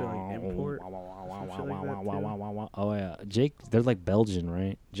Monster, like, import. Some shit like that, Oh yeah, Jake. They're like Belgian,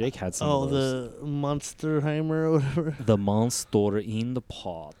 right? Jake had some. Oh, of those. the Monsterheimer or whatever. The monster in the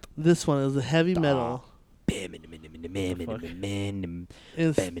pot. This one is a heavy metal. It's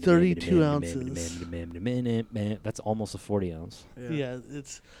 32 ounces. That's almost a 40 ounce. Yeah,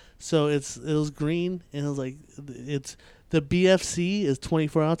 it was green and it was like it's the BFC is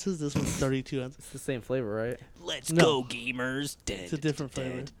 24 ounces. This one's 32 ounces. It's the same flavor, right? Let's No. go, gamers. It's a different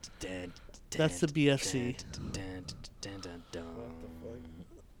flavor. That's the BFC.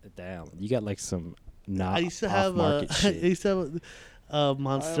 Damn, you got like some not I used to have off-market I shit. used to have a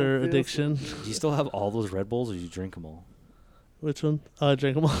monster feel addiction. so Do you still have all those Red Bulls, or you drink them all? Which one? Oh, I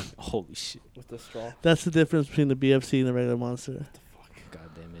drank them all. Holy shit! With the straw. That's the difference between the BFC and the regular monster. God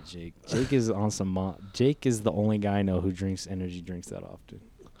damn it, Jake. Jake is on some. Jake is the only guy I know who drinks energy drinks that often.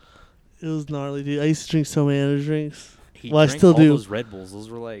 It was gnarly, dude. I used to drink so many energy drinks. He Well, I drank still all do. those Red Bulls. Those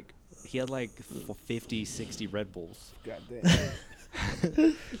were like he had like 50, 60 Red Bulls. God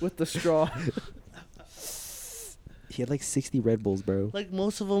damn. With the straw. He had like 60 Red Bulls, bro. Like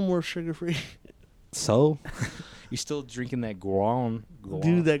most of them were sugar free. So, you're still drinking that Guarana?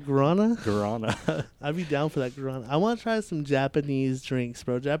 Dude, that Guarana? Guarana. I'd be down for that Guarana. I want to try some Japanese drinks,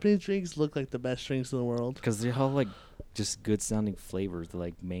 bro. Japanese drinks look like the best drinks in the world. Because they have like just good sounding flavors. They're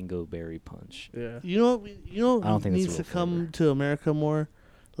like mango berry punch. Yeah. You know what? I don't think that's needs real to come flavor. to America more?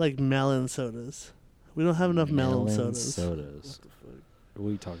 Like melon sodas. We don't have enough melon sodas. What the fuck? What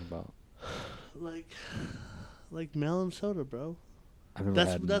are you talking about? Like melon soda, bro. I've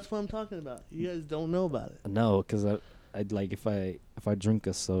never had. That's what I'm talking about. You guys don't know about it. No, because I'd like if I drink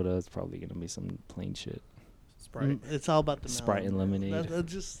a soda, it's probably gonna be some plain shit. Sprite. It's all about the melon. Sprite and lemonade. I'll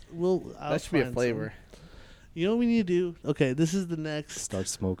That should be a find flavor. some. You know what we need to do? Okay, this is the next. Start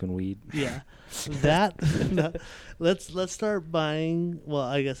smoking weed. Yeah, that. No, let's start buying. Well,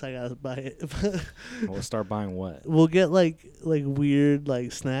 I guess I gotta buy it. We'll start buying what? We'll get like weird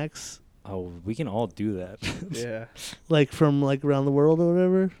like snacks, Oh, we can all do that. Yeah. like from like around the world or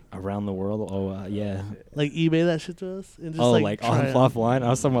whatever. Around the world. Oh, yeah. Like eBay that shit to us and just Oh, like like try it. offline. I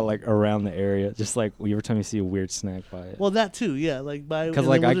was talking about like around the area. Just like every time you see a weird snack, buy it. Well, that too. Yeah, like buy. Because and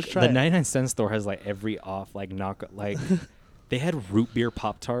like then we'll just try the it. 99-cent store has like every off like knock like they had root beer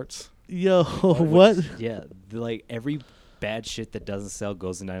Pop Tarts. Yo, what? Yeah, like every bad shit that doesn't sell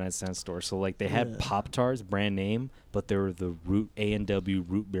goes to 99-cent store. So like they had Yeah. Pop Tarts, brand name, but they were the A&W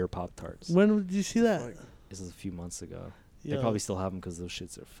root beer Pop Tarts. When did you see that? Fuck. This was a few months ago. They Yo. probably still have them because those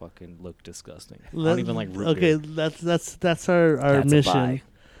shits are fucking look disgusting. I Let- don't even like root Okay, beer. that's our That's a mission.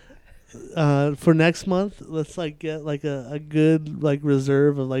 buy. For next month, let's like get like a good like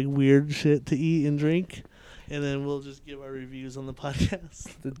reserve of like weird shit to eat and drink, and then we'll just give our reviews on the podcast.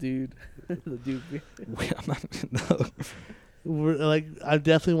 The dude. The dude. Wait, I'm not, no. We're like, I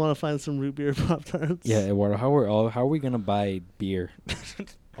definitely want to find some root beer Pop Tarts. Yeah, Eduardo, how are we gonna buy beer?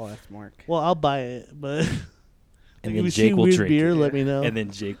 Oh, that's Mark. Well, I'll buy it, but And if then you Jake see will weird drink beer, it. let me know. And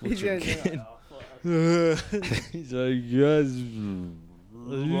then Jake will He's gonna drink go, it. "Oh, fuck." He's like, yes.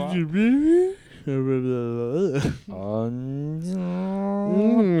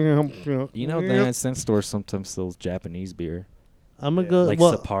 You know, the 99-cent store sometimes sells Japanese beer, I'm gonna Yeah. go. like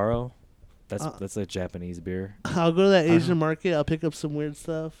Well, Sapporo. Uh, That's a Japanese beer. I'll go to that I Asian don't- market. I'll pick up some weird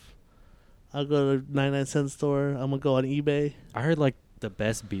stuff. I'll go to 99-cent store. I'm gonna go on eBay I heard like the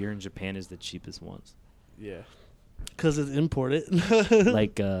best beer in Japan is the cheapest ones. Yeah. because it's imported.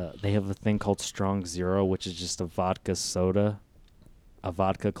 Like they have a thing called Strong Zero, which is just a vodka soda, a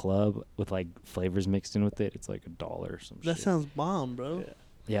vodka club with like flavors mixed in with it. It's like $1 or some That shit. sounds bomb, bro. Yeah.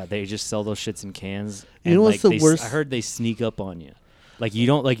 Yeah, they just sell those shits in cans. You know what's like, the they worst? I heard they sneak up on you. Like you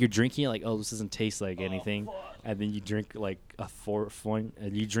don't like you're drinking it like, oh, this doesn't taste like anything, and then you drink like a four,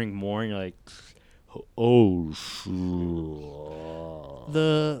 and you drink more and you're like, oh.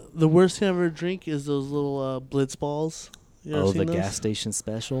 The worst thing I ever drink is those little Blitz balls. You ever Oh, seen the those? gas station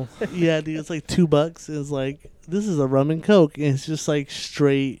special. Yeah, dude, it's like $2. And it's like, this is a rum and coke, and it's just like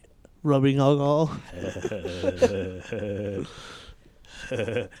straight rubbing alcohol.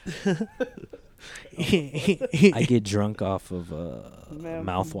 I get drunk off of Man.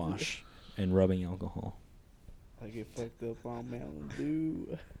 mouthwash and rubbing alcohol. I get fucked up on Mountain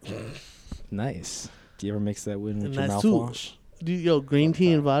Dew. Nice. Do you ever mix that with your Nice too. mouthwash? Dude, yo, green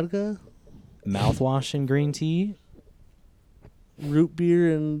tea and vodka, Mouthwash and green tea, root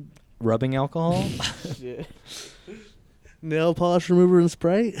beer and rubbing alcohol. Shit. nail polish remover and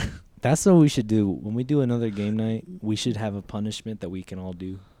Sprite. That's what we should do when we do another game night. We should have a punishment that we can all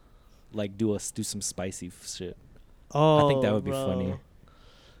do, like do some spicy shit. Oh, I think that would be bro. funny.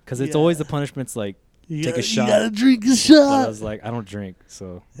 Cause it's Yeah. always the punishment's like, You Take a gotta- shot. You gotta drink a but I shot. was like, I don't drink,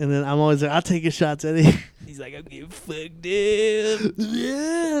 so And then I'm always like, I'll take a shot, Eddie. he's like, I'm getting fucked up.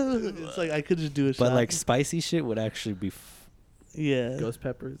 Yeah. It's like I could just do a shot. But like spicy shit would actually be, yeah. Ghost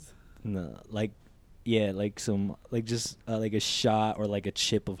peppers. no, like, yeah, like some, like just like a shot or like a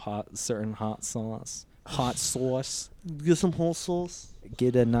chip of certain hot sauce. Get some whole sauce.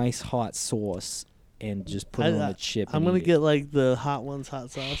 Get a nice hot sauce and just put it on the chip. I'm and gonna eat it. get like the hot ones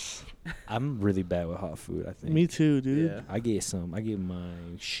hot sauce. I'm really bad with hot food. I think. Me too, dude. Yeah. I get my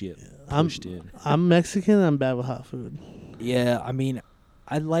shit I'm pushed in. I'm Mexican. I'm bad with hot food. Yeah, I mean,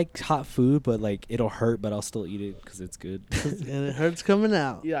 I like hot food, but like it'll hurt, but I'll still eat it because it's good. And it hurts coming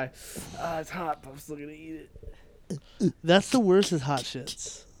out. Yeah. It's hot, but I'm still gonna eat it. That's the worst is hot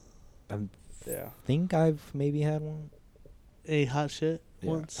shits. Yeah. Think I've maybe had one. A hot shit Yeah,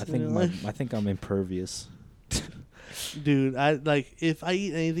 once. I in think your my, life. I think I'm impervious. Dude, I like if I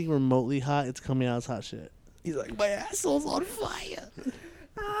eat anything remotely hot, it's coming out as hot shit. He's like, my asshole's on fire.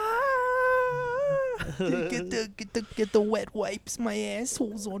 get the wet wipes. My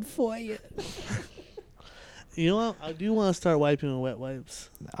asshole's on fire. You know what? I do want to start wiping with wet wipes.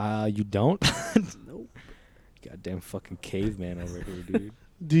 You don't? Nope. Goddamn fucking caveman over here, dude.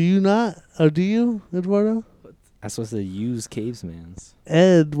 Do you not? Or do you, Eduardo? I'm supposed to use caveman's.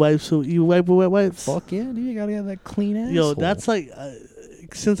 Ed wipes. You wipe with wet wipes. Fuck yeah, dude! You gotta have that clean asshole. Yo, that's like,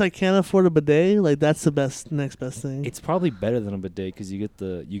 since I can't afford a bidet, like that's the next best thing. It's probably better than a bidet because you get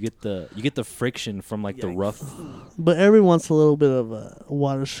the friction from like the Yikes. rough. But every once a little bit of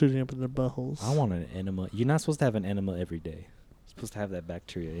water shooting up in their buttholes. I want an enema. You're not supposed to have an enema every day. You're supposed to have that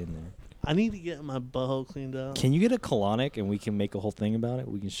bacteria in there. I need to get my butthole cleaned out. Can you get a colonic and we can make a whole thing about it?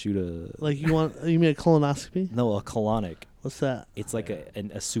 We can shoot a Like you mean a colonoscopy? no a colonic. What's that? It's like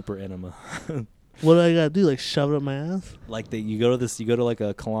a super enema. What do I gotta do? Like shove it up my ass? Like you go to like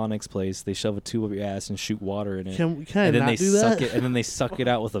a colonics place. They shove a tube up your ass and shoot water in it. Can I and then not they do suck that? it and then they suck it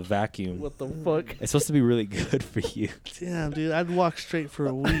out with a vacuum. What the fuck? It's supposed to be really good for you. Damn, dude, I'd walk straight for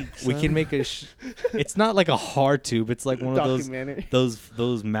a week. We son. can make it's not like a hard tube. It's like one of Documentary.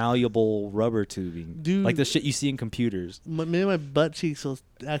 those malleable rubber tubing. Dude. Like the shit you see in computers. Maybe my butt cheeks will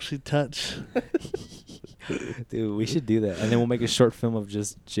actually touch. Dude, we should do that. And then we'll make a short film of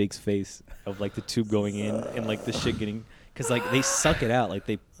just Jake's face of like the tube going in and like the shit getting cuz like they suck it out. Like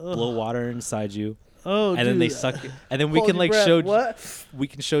they blow water inside you Oh, and then they dude. suck it. And then we Hold can your like breath. show What? we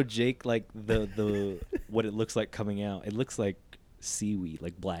can show Jake like the what it looks like coming out. It looks like seaweed,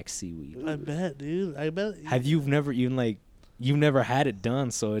 like black seaweed. I bet, dude. I bet. Have you never even like you've never had it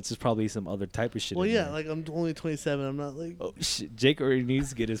done, so it's just probably some other type of shit. Well, in yeah, there. like I'm only 27. I'm not like. Oh shit, Jake already needs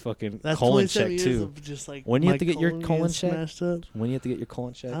to get his fucking That's colon 27 checked years too. of just like When do you my have to get your colon colon getting checked? smashed up. When you have to get your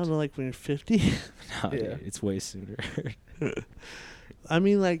colon checked? I don't know, like when you're 50. No, Yeah. dude, it's way sooner. I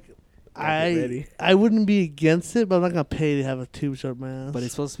mean, like, Gotta get ready. I wouldn't be against it, but I'm not gonna pay to have a tube shoved up my ass. But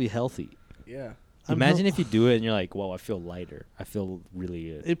it's supposed to be healthy. Yeah. Imagine if you do it and you're like, "Whoa, I feel lighter. I feel really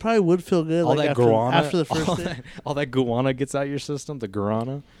good." It probably would feel good. All like that after, guarana, after the first day. all that guarana gets out of your system. The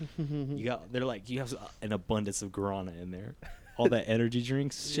guarana, they're like, you have an abundance of guarana in there. All that energy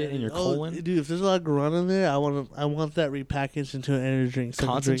drinks shit in your colon. Dude, if there's a lot of guarana in there, I want that repackaged into an energy drink. So I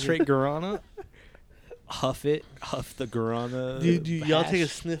can drink Concentrate it. guarana. Huff the guarana. Dude, y'all take a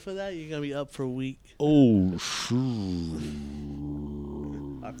hash. sniff of that, you're gonna be up for a week. Oh shoot!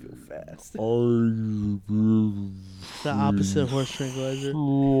 I feel fast. The opposite of horse tranquilizer.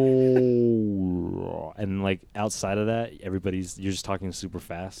 And like outside of that, you're just talking super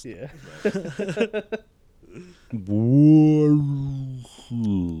fast. Yeah.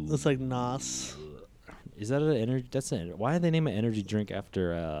 It's like Nos. Is that an energy? Why did they name an energy drink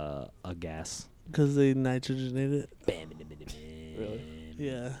after a gas? Because they nitrogenate it. Really?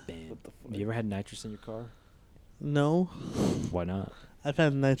 Yeah. What the fuck? Have you ever had nitrous in your car? No. Why not? I've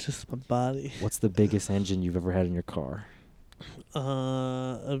had nitrous in my body. What's the biggest engine you've ever had in your car?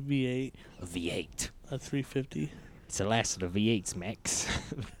 A V8. A V8. A 350. It's the last of the V8s, Max.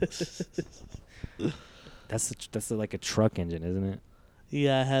 That's like a truck engine, isn't it?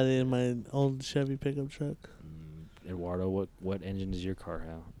 Yeah, I had it in my old Chevy pickup truck. Eduardo, what engine does your car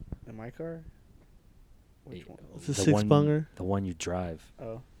have? In my car? Which one? It's a The six-bunger. The one you drive.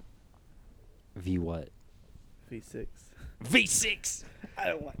 Oh, V what? V6. V6. I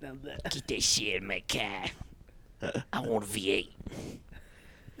don't want none of that. Get that shit in my car. I want a V8.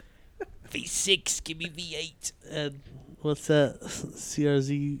 V6, give me V8. And what's that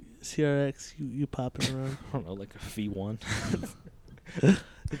CRX you popping around? I don't know, like a V1.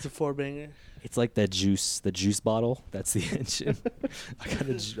 It's a four-banger. It's like the juice bottle. That's the engine. I got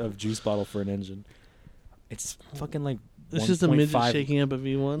a juice bottle for an engine. It's fucking like It's just a midget 1.5 shaking up a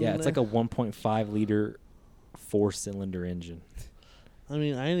V1. Yeah, it's like a 1.5 liter 4-cylinder engine. I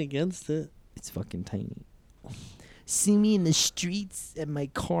mean, I ain't against it. It's fucking tiny. See me in the streets at my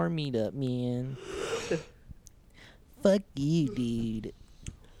car meetup, man. Fuck you, dude.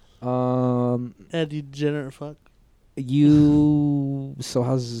 Ed, you degenerate fuck. So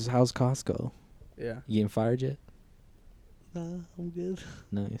how's Costco? Yeah. You getting fired yet? Nah, I'm good.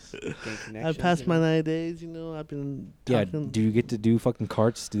 Nice. I passed my 9 days, I've been Yeah, talking. do you get to do fucking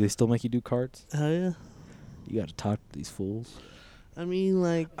carts? Do they still make you do carts? Hell yeah. You got to talk to these fools. I mean,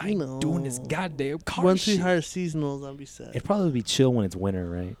 like, doing this goddamn car once we shit. hire seasonals, I'll be set. It'd probably be chill when it's winter,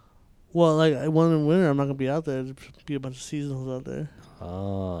 right? Well, like, one in winter, I'm not going to be out there. There'll be a bunch of seasonals out there.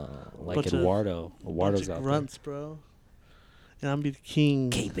 Oh, like Bunch of- Eduardo. Eduardo's bunch of out grunts, bro. And I'm be the king.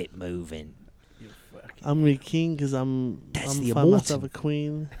 there. Keep it moving. I'm going to be king because I'm That's I'm the find myself a immortal.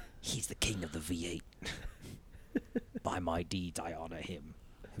 queen. He's the king of the V8. By my deeds, I honor him.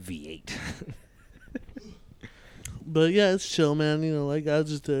 V8. But yeah, it's chill, man. Like I was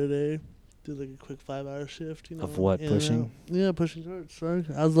just the other day, did like a quick 5-hour shift. Of what, in and pushing? out. Yeah, pushing carts. Sorry,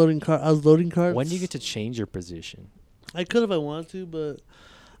 I was loading carts. When do you get to change your position? I could if I wanted to, but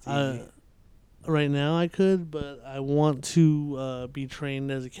right now I could. But I want to be trained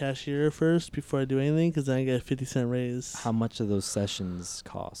as a cashier first before I do anything, because then I get a 50-cent raise. How much of those sessions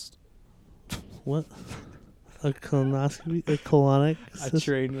cost? What? A colonoscopy? A colonic?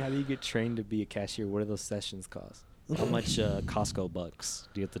 How do you get trained to be a cashier? What do those sessions cost? How much Costco bucks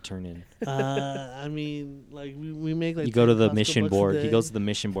do you have to turn in? I mean, like we make like. You go to 10 the Costco mission bucks a board. He day. goes to the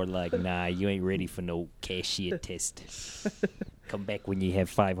mission board like, nah, you ain't ready for no cashier test. Come back when you have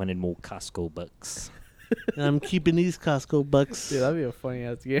 500 more Costco bucks. And I'm keeping these Costco bucks. Dude, that'd be a funny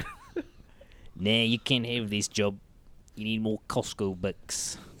ass game. Nah, you can't have this job. You need more Costco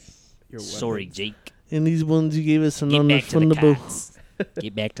bucks. Sorry, Jake. And these ones you gave us are Get back to the non-refundable. carts.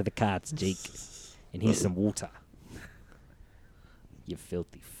 Get back to the carts, Jake. And here's some water. You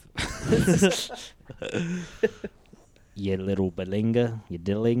filthy. You little balinga. You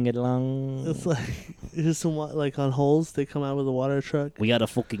dilling-a-long. It's like here's some like on holes. They come out with a water truck. We got a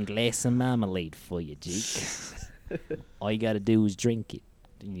fucking glass of marmalade for you, Jake. All you gotta do is drink it.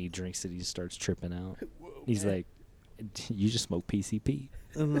 And he drinks it. He starts tripping out. He's like, "You just smoke PCP."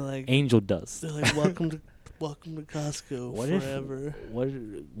 And they're like, Angel dust. they're like, welcome to Costco What forever.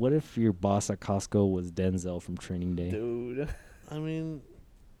 What if your boss at Costco was Denzel from Training Day? Dude. I mean,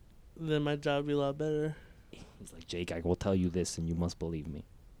 then my job would be a lot better. He's like, Jake, I will tell you this, and you must believe me.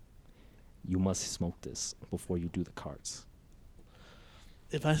 You must smoke this before you do the carts.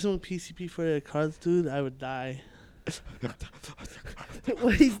 If I smoke PCP for the cards, dude, I would die. Well,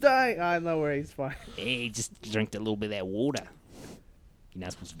 he's dying. I know where he's fine. Hey, just drink a little bit of that water. You're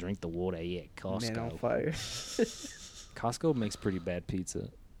not supposed to drink the water here at Costco. Man on fire. Costco makes pretty bad pizza.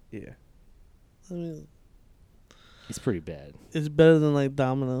 Yeah. I mean, It's pretty bad. it's better than like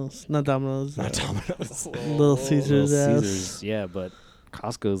Domino's. Not Domino's. Not Domino's. Little Caesar's Little ass. Caesars, yeah, but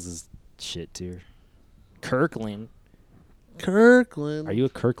Costco's is shit tier. Kirkland. Kirkland. Are you a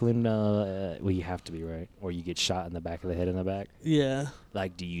Kirkland? Well, you have to be, right? Or you get shot in the back of the head in the back. Yeah.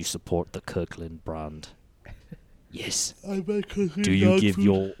 Like, do you support the Kirkland brand? Yes. I bet Kirkland Do you dog give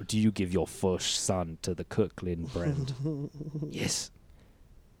food. your first son to the Kirkland brand? Yes.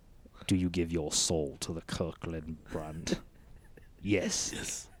 Do you give your soul to the Kirkland brand? Yes.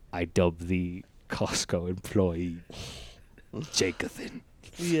 Yes. I dub thee Costco employee Jacothan.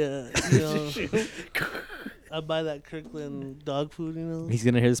 Yeah. You know, I buy that Kirkland dog food, you know. He's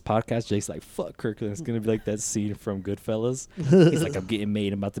gonna hear this podcast. Jake's like, "Fuck Kirkland." It's gonna be like that scene from Goodfellas. He's like, "I'm getting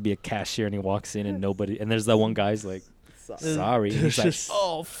made. I'm about to be a cashier," and he walks in and nobody. And there's that one guy's like, "Sorry." And he's like, Just-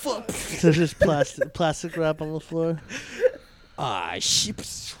 "Oh fuck." There's just plastic wrap on the floor. Ah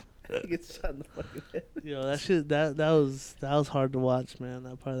shit. He gets shot in the fucking head. Yo, that shit that was hard to watch, man.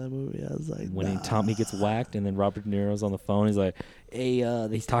 That part of that movie, I was like, When nah. Tommy gets whacked, and then Robert De Niro's on the phone. He's like, "Hey,"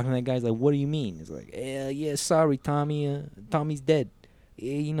 he's talking to that guy. He's like, "What do you mean?" He's like, "Yeah, sorry, Tommy. Tommy's dead.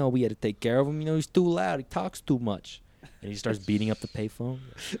 Yeah, you know, we had to take care of him. You know, he's too loud. He talks too much." And he starts beating up the payphone.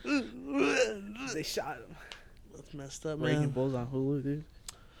 They shot him. That's messed up, Raging man. Bulls on Hulu, dude.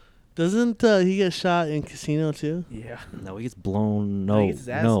 Doesn't he get shot in Casino too? Yeah. No, he gets blown. He gets his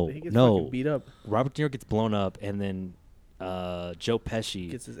ass, he gets fucking beat up. Robert De Niro gets blown up, and then Joe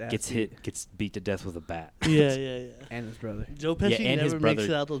Pesci Gets his ass gets beat to death with a bat. Yeah. And his brother. Joe Pesci and his never makes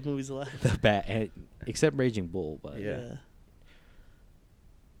brother- it out those movies alive. The bat, except Raging Bull. But Yeah.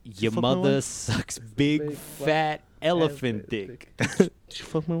 your fuck my mother wife? sucks big big fat elephant dick. Did you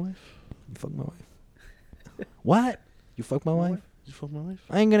fuck my wife? You fuck my wife. What? You fuck my wife? Did you fuck my wife?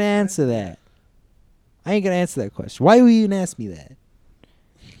 I ain't gonna answer that. I ain't gonna answer that question. Why would you even ask me that?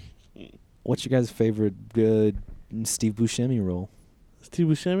 What's your guys' favorite Steve Buscemi role? Steve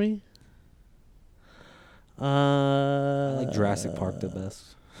Buscemi? I like Jurassic Park the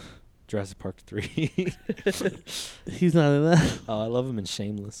best. Jurassic Park 3. He's not in that. Oh, I love him in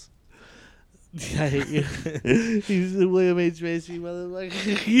Shameless. I hate you. He's the William H. Macy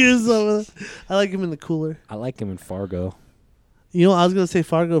motherfucker. You're so. I like him in The Cooler. I like him in Fargo. You know, I was gonna say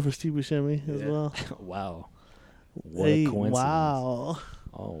Fargo for Steve Buscemi as well. Wow. What Hey, a coincidence. Wow.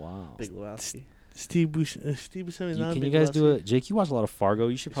 Oh, wow. Big Lebowski. Steve Buscemi's not. Can Big you guys do Lebowski. it? Jake, you watch a lot of Fargo.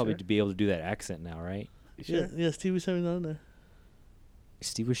 You should probably Sure. be able to do that accent now, right? You sure? Yeah, Steve Buscemi's not in there.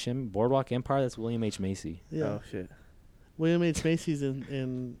 Steve Buscemi, Boardwalk Empire, that's William H. Macy. Yeah. Oh, shit. William H. Macy's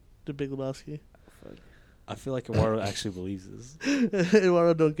in The Big Lebowski. Fuck. I feel like Eduardo actually believes this.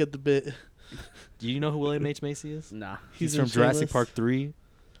 Eduardo don't get the bit. Do you know who William H. Macy is? Nah. He's in from Jurassic Shameless. Park 3.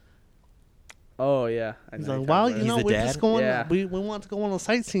 Oh, yeah. I He's know like, you're wow, talking you He's know, the we're dad? just going. Yeah. We want to go on a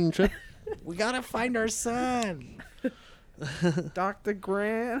sightseeing trip. We gotta find our son. about Dr.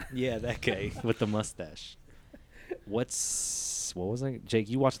 Grant. Yeah, that guy with the mustache. What was I? Jake,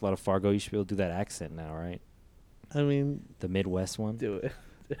 you watched a lot of Fargo. You should be able to do that accent now, right? I mean, The Midwest one. Do it.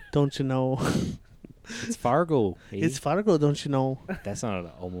 don't you know? It's Fargo. Hey? It's Fargo, don't you know? That's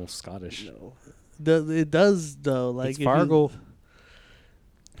not almost Scottish. No. It does though. Like It's if Fargo.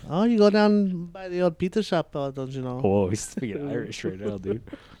 You go down by the old pizza shop, don't you know? Oh, he's speaking Irish right now, dude.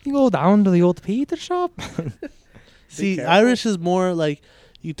 You go down to the old Peter shop. See, careful. Irish is more like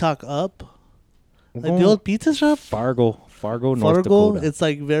you talk up, like the old pizza shop. Fargo, North Fargo, Dakota. it's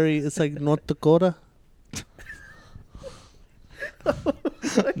like North Dakota.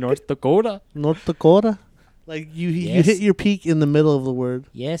 North Dakota. North Dakota. Like you Yes. hit your peak in the middle of the word.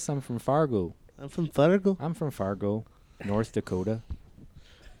 Yes, I'm from Fargo. I'm from Fargo. I'm from Fargo, North Dakota.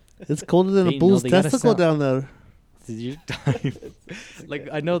 It's colder than They- a no, bull's they gotta testicle sound- down there. Did you? Like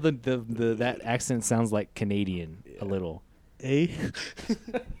I know the that accent sounds like Canadian a little. Eh?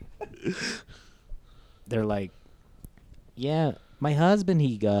 They're like, yeah, my husband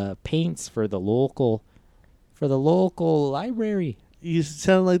he paints for the local library. You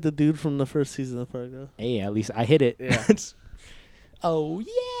sound like the dude from the first season of Fargo. Hey, at least I hit it. Yeah. Oh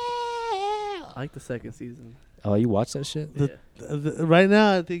yeah. I like the second season. Oh, you watch that shit? The- Right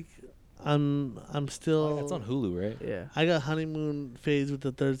now, I think I'm still. That's on Hulu, right? Yeah. I got honeymoon phase with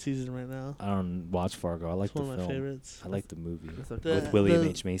the third season right now. I don't watch Fargo. I like It's the one of my film. favorites. I like the movie That's okay. The- with William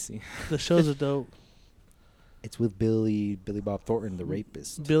H. Macy. The shows are dope. It's with Billy Bob Thornton, the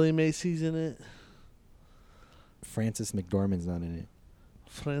rapist. Billy Macy's in it. Frances McDormand's not in it.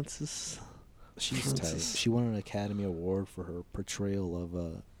 Francis. She's tight. She won an Academy Award for her portrayal of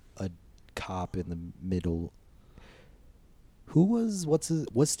a cop in the middle. What's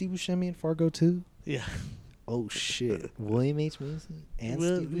Steve Buscemi in Fargo too? Yeah. Oh shit, William H. Macy and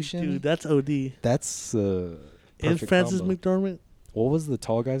Steve Buscemi. Dude, that's OD. That's And perfect Francis combo. McDormand. What was the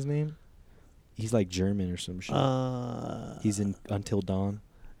tall guy's name? He's like German or some shit. He's in Until Dawn.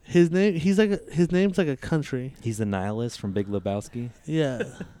 His name's like a country. He's the nihilist from Big Lebowski. Yeah.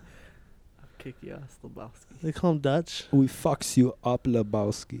 I'll kick your ass, Lebowski. They call him Dutch. We fucks you up,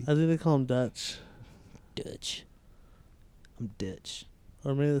 Lebowski. I think they call him Dutch. Dutch. I'm Dutch.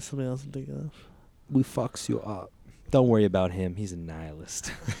 Or maybe there's something else I'm thinking of. We fucks you up. Don't worry about him. He's a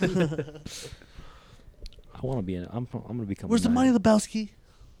nihilist. I want to be. I'm gonna become. Where's a the money, Lebowski?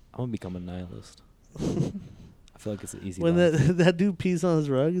 I'm gonna become a nihilist. I feel like it's an easy. When life. that dude pees on his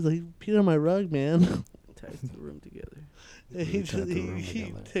rug, he's like, "You peed on my rug, man." Ties the room together. And Really tied the room he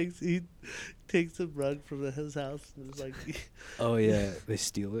together. takes the rug from his house and is like, Oh yeah, they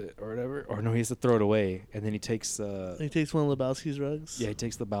steal it or whatever. Or no, he has to throw it away, and then he takes. he takes one of Lebowski's rugs. Yeah, he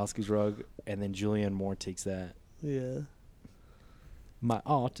takes Lebowski's rug, and then Julianne Moore takes that. Yeah. My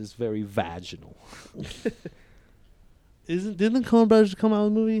art is very vaginal. Didn't the Coen Brothers come out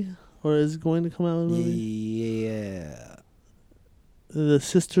with a movie, or is it going to come out with a movie? Yeah. The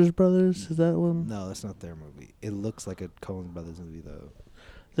Sisters Brothers, is that one? No, that's not their movie. It looks like a Coen Brothers movie though.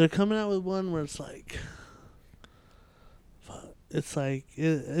 They're coming out with one where it's like, fuck, it's like,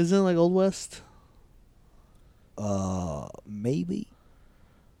 isn't it like Old West? Maybe.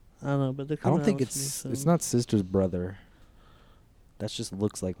 I don't know, but they're I coming don't out think with it's something It's soon. not Sister's brother. That just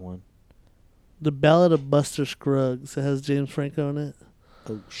looks like one. The Ballad of Buster Scruggs. It has James Franco in it.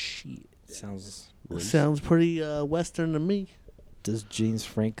 Oh shit. Sounds. Sounds pretty Western to me. Does James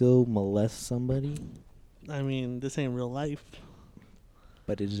Franco molest somebody? I mean, this ain't real life.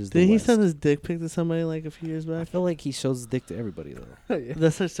 But it is. Did he send his dick pic to somebody like a few years I back? feel like he shows his dick to everybody though.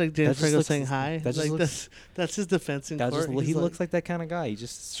 That's just like James That just Franco looks- saying hi. that just Like looks- that's his defense in That court. just, he He's looks like that kind of guy. He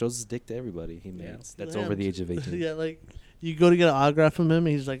just shows his dick to everybody he Yeah. meets. That's Yeah, over the age of 18. yeah, like you go to get an autograph from him,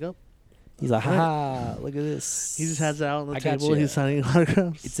 and he's like, oh, He's like, ha, look at this. he just has it out on the I got table. ya. He's signing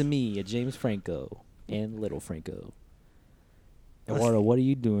autographs. It's a James Franco, and Little Franco. That's- Eduardo, what are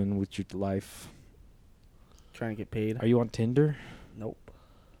you doing with your life? Trying to get paid. Are you on Tinder? Nope.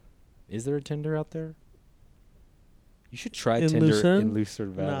 Is there a Tinder out there? You should try In Tinder Lucerne? in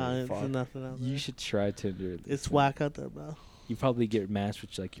Lucerne Valley. Nah, it's Fuck. nothing out there. You should try Tinder. in It's Lucerne. whack out there, bro. You probably get matched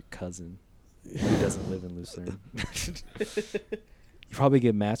with like your cousin who doesn't live in Lucerne. You probably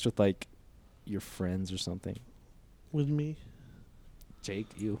get matched with like your friends or something. With me, Jake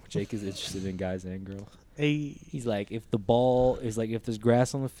is interested in guys and girls. hey, He's like, if there's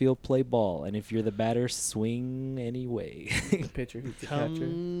grass on the field, play ball, and if you're the batter, swing anyway. The pitcher, who's the come catcher.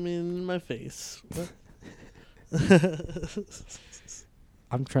 in my face. What?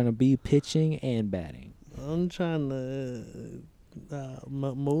 I'm trying to be pitching and batting. I'm trying to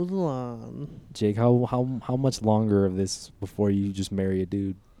mow the lawn. Jake, how much longer of this before you just marry a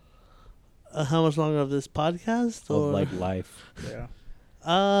dude How much longer of this podcast? of Or like life?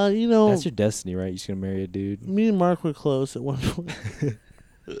 Yeah. you know, That's your destiny, right? You're just gonna marry a dude. me and Mark were close at one point.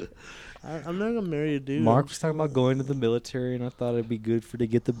 I'm not gonna marry a dude. Mark was talking about going to the military, and I thought it'd be good to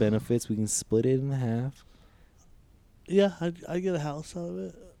get the benefits. We can split it in half. Yeah, I get a house out of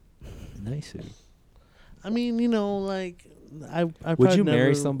it. Nice. I mean, you know, like I Would probably you marry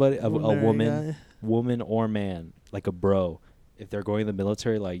never somebody, a would marry woman, guy. woman or man, like a bro? If they're going to the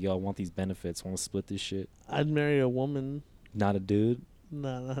military, like, yo, I want these benefits. Want to split this shit? I'd marry a woman. Not a dude.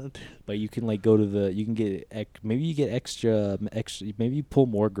 No, not a dude. But you can like go to the. You can get maybe you get extra. Maybe you pull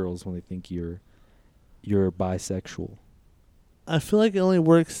more girls when they think you're bisexual. I feel like it only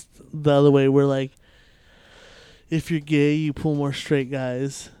works the other way, where like if you're gay, you pull more straight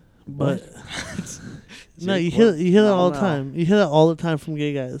guys. But no, Jake, you what? hear that No, all the no. time. You hear that all the time from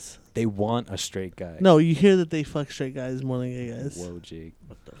gay guys. They want a straight guy. No, you hear that they fuck straight guys more than gay guys. Whoa, Jake.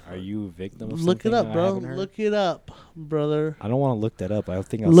 What the Are you a victim of Look it something up, I bro. haven't heard? Look it up, brother. I don't want to look that up. I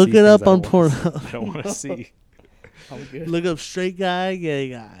think I'll Look see it things up I on don't wanna see. Pornhub. I don't want to see. I'm good. Look up straight guy, gay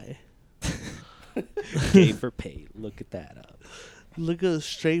guy. Gay for pay. Look at that up. Look up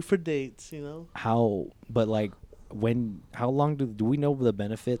straight for dates. You know. But like, how long do we know the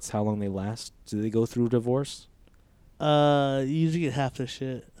benefits? How long they last? Do they go through divorce? You usually get half the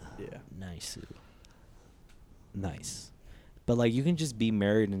shit. Yeah. Nice. But like, you can just be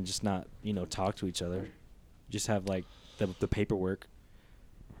married and just not, talk to each other. Just have like the paperwork.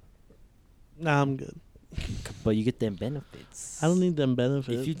 Nah, I'm good. But you get them benefits. I don't need them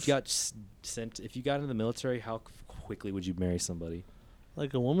benefits. If you got if you got in the military, how quickly would you marry somebody?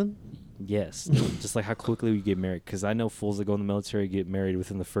 Like a woman? Yes. Just like how quickly we get married. Because I know fools that go in the military get married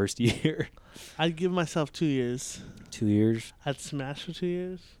within the first year. I'd give myself 2 years. 2 years? I'd smash for 2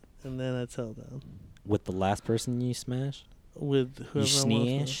 years, and then I'd settle down. With the last person you smash? With whoever You I want.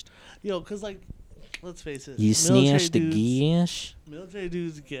 snatched? Yo, because, like, let's face it. You military snatched the gash? Military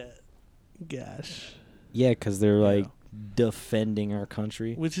dudes get gash. Yeah, because they're Yeah. like defending our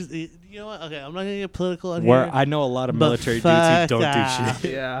country. Which is, you know what? Okay, I'm not going to get political on Where here. I know a lot of but military dudes who fuck don't off. do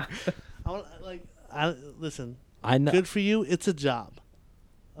shit. Yeah. Listen, I know. good for you. It's a job.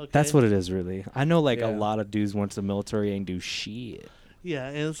 Okay? That's what it is, really. I know, like, Yeah. a lot of dudes went to the military and do shit. Yeah,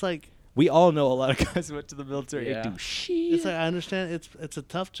 and it's like, We all know a lot of guys who went to the military Yeah. and do shit. it's like I understand it's a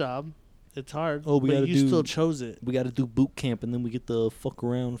tough job. It's hard. Oh, we but gotta you do- still chose it. We got to do boot camp, and then we get the fuck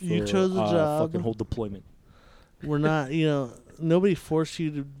around for You chose the job. fucking whole deployment. We're not, nobody forced you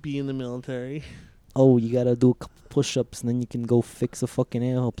to be in the military. Oh, you got to do a couple push-ups, and then you can go fix a fucking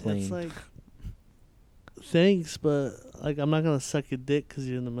airplane. It's like, thanks, but like I'm not gonna suck your dick because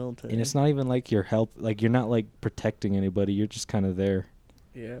you're in the military. And it's not even like you're like you're not like protecting anybody. You're just kind of there.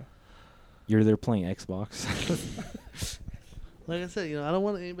 Yeah. You're there playing Xbox. Like I said, I don't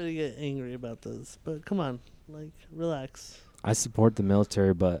want anybody to get angry about this, but come on, like relax. I support the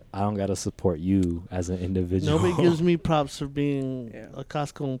military, but I don't gotta support you as an individual. Nobody gives me props for being Yeah. a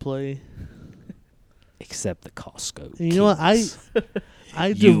Costco employee. except the Costco. And you know what? kings. I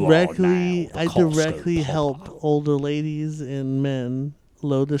You are directly now the Costco Papa. help older ladies and men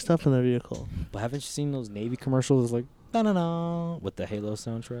load their stuff in their vehicle. But haven't you seen those Navy commercials like da da da with the Halo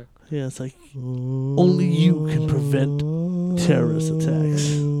soundtrack? Yeah, it's like only you can prevent terrorist attacks.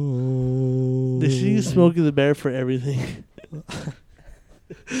 They should use Smokey the Bear for everything.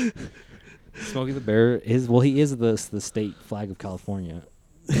 Smokey the Bear is he is the state flag of California.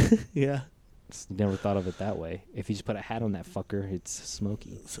 Yeah. You never thought of it that way. If you just put a hat on that fucker, it's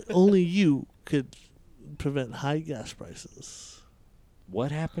Smokey. So only you could prevent high gas prices.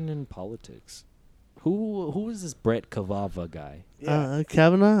 What happened in politics? Who is this Brett Kavava guy?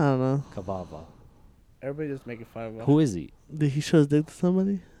 Kavanaugh? I don't know. Kavava. Everybody just making fun of him. Who is he? Did he show his dick to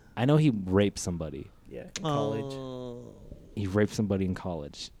somebody? I know he raped somebody. Yeah, in college. Oh. He raped somebody in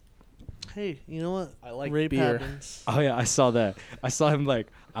college. Hey, you know what? I like Rape beer. happens. Oh yeah, I saw that. I saw him like,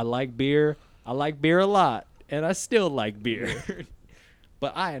 I like beer a lot, and I still like beer.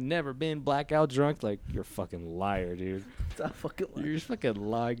 But I have never been blackout drunk. Like, you're a fucking liar, dude. Stop fucking lying. You're just fucking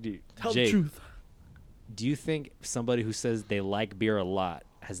lying, dude. Tell Jake, the truth. do you think somebody who says they like beer a lot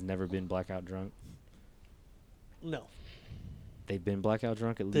has never been blackout drunk? No. They've been blackout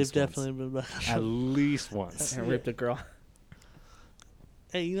drunk at They've least once. definitely been blackout At drunk. least once. And raped a girl.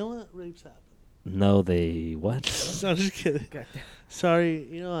 Hey, you know what? Rapes happen. No, they what? No, I'm just kidding. Goddamn. Sorry,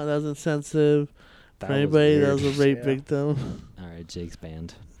 you know what? That was insensitive. That For was anybody that weird. was a rape Yeah. victim. All right, Jake's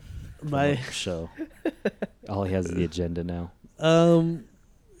banned. from Bye. the show. All he has is the agenda now.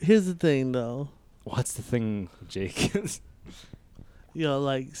 Here's the thing, though. What's the thing, Jake?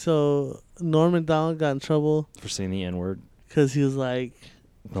 So Norm Macdonald got in trouble For saying the N-word? because he was like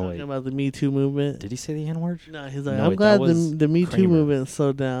No, talking wait. about the Me Too movement. Did he say the N-word? No, he's like, No, I'm that glad was the Me Too Kramer. movement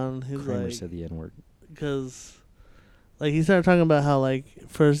slowed down. He's Kramer like, said the N-word. because like he started talking about how like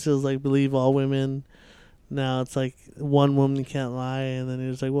first it was like believe all women, now it's like one woman can't lie, and then he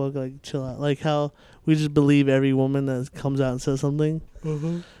was like, well, like chill out, like how we just believe every woman that comes out and says something.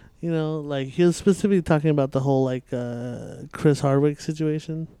 You know, like he was specifically talking about the whole like Chris Hardwick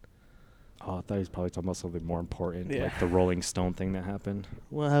situation. Oh, I thought he was probably talking about something more important, Yeah. like the Rolling Stone thing that happened.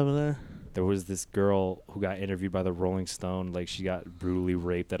 What happened there? There was this girl who got interviewed by the Rolling Stone, like she got brutally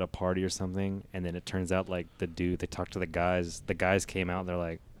raped at a party or something, and then it turns out like the dude, they talked to the guys came out and they're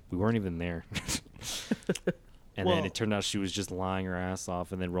like, we weren't even there. And then Well- it turned out she was just lying her ass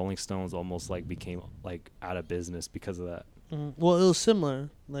off, and then Rolling Stones almost like became like out of business because of that. Well, it was similar.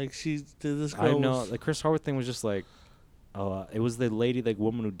 Like she did this girl. I know was- the Chris Hardwick thing was just like, it was the lady, like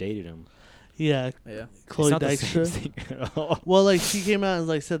woman who dated him. Yeah, Yeah. Chloe it's not the same Dykstra. thing at all. Well, like she came out and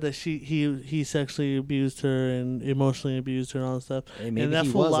like said that he sexually abused her and emotionally abused her and all that stuff. Hey, maybe and that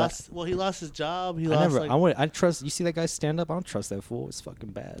he fool was. lost. Well, he lost his job. He I lost. never. I trust. You see that guy stand up? I don't trust that fool. It's fucking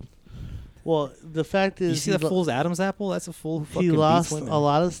bad. Well, the fact is, You see that fool's Adam's apple? That's a fool who fucking he beats lost women. a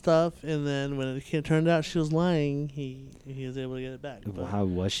lot of stuff, and then when it turned out she was lying, he was able to get it back. But How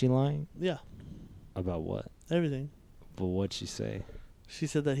was she lying? yeah, About what? everything. But what'd she say? She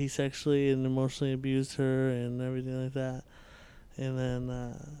said that he sexually and emotionally abused her and everything like that, and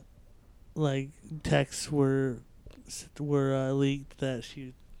then like texts were leaked that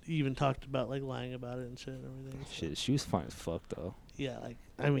she even talked about like lying about it and shit and everything. So, Shit, she was fine as fuck though. yeah, like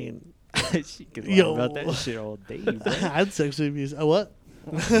I mean, She could lie Yo. about that shit all day, bro. I'd sexually abuse. What?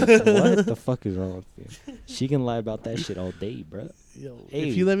 What the fuck is wrong with you? She can lie about that shit all day, bro. Yo, Hey.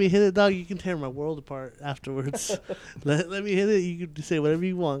 if you let me hit it, dog, you can tear my world apart afterwards. let me hit it. You can say whatever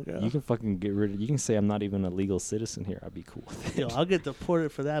you want, girl. You can fucking get rid of. You can say I'm not even a legal citizen here. I'd be cool with it. Yo, I'll get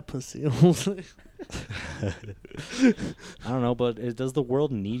deported for that pussy. You know what I'm saying? I don't know, but does the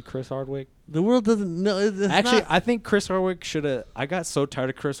world need Chris Hardwick? The world doesn't know. Actually, I think Chris Hardwick should have. I got so tired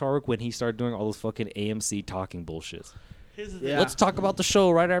of Chris Hardwick when he started doing all those fucking AMC talking bullshit. here's the Yeah. thing. Let's talk about the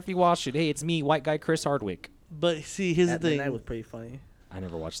show right after you watch it. Hey, it's me, white guy Chris Hardwick. But see, here's At the thing. Night was pretty funny. I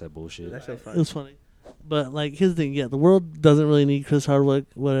never watched that bullshit. That show's It funny. was funny. But like here's the thing, yeah, the world doesn't really need Chris Hardwick,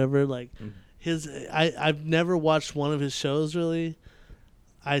 whatever. Like I've never watched one of his shows really.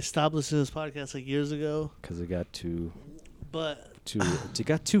 I stopped listening to his podcast like years ago. Because it got too But it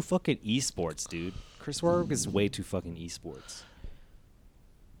got too fucking esports, dude. Chris Hardwick is way too fucking esports.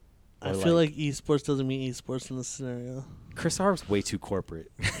 I Or feel like esports doesn't mean esports in this scenario. Chris Hardwick's way too corporate.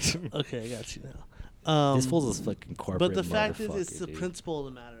 Okay, I got you now. This fool's a fucking corporate. But the fact is, motherfucker, it's the dude. principle of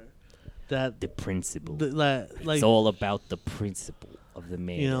the matter. That The principle. like It's all about the principle of the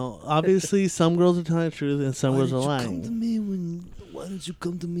man. you know, obviously some girls are telling the truth and some girls are Come to lying. me why did you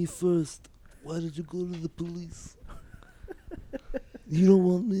come to me first? Why did you go to the police? You don't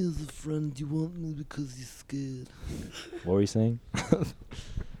want me as a friend. You want me because you're scared. What were you saying?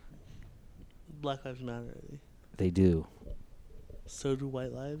 Black lives matter. Really. They do. So do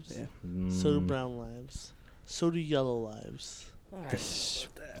white lives. Yeah. So do Mm. brown lives. So do yellow lives. What?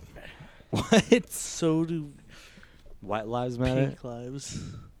 So do White lives matter. pink lives.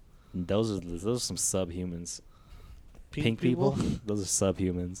 Those are some subhumans. Pink people. Those are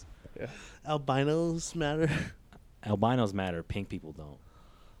subhumans. Albinos matter. Albinos matter. Pink people don't.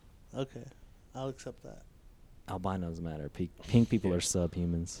 Okay, I'll accept that. Albinos matter. Pink people are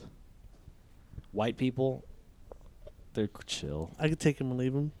subhumans. White people, they're chill. I could take him and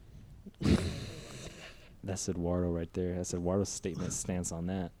leave him. That's Eduardo right there. That's Eduardo's statement stance on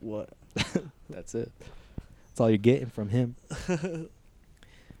that. What? That's it. That's all you're getting from him.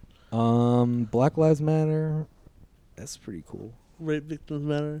 Black Lives Matter. That's pretty cool. Rape victims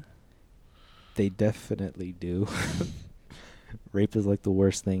matter. They definitely do. Rape is like the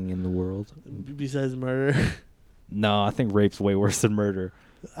worst thing in the world. Besides murder. No, I think rape's way worse than murder.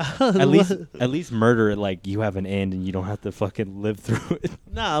 At least murder, like, you have an end and you don't have to fucking live through it.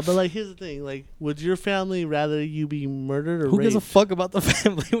 Nah, but like here's the thing. Like, would your family rather you be murdered or Who raped? gives a fuck about the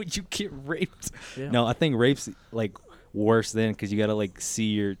family when you get raped? Yeah. No, I think rape's like worse then because you gotta like see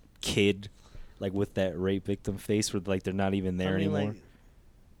your kid like with that rape victim face where like they're not even there anymore. Like,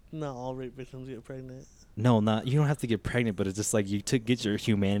 not all rape victims get pregnant. No, not you don't have to get pregnant, but it's just like you get your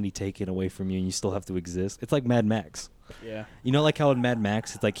humanity taken away from you and you still have to exist. It's like Mad Max. Yeah. You know, like how in Mad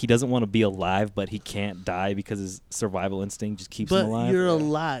Max, it's like he doesn't want to be alive, but he can't die because his survival instinct just keeps But him alive. you're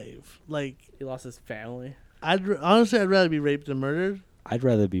alive. Like, He lost his family. honestly, I'd rather be raped than murdered. I'd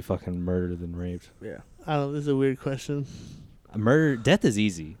rather be fucking murdered than raped. Yeah. I don't know. This is a weird question. Death is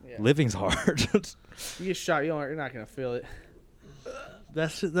easy. Yeah. Living's hard. You get shot, you're not gonna feel it.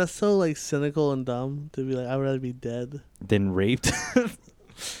 That's so like cynical and dumb to be like, I'd rather be dead. Than raped.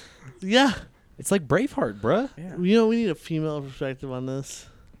 Yeah. It's like Braveheart, bruh. Yeah. You know, we need a female perspective on this.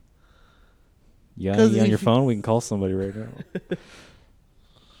 You got 'Cause any on your if you- phone? We can call somebody right now.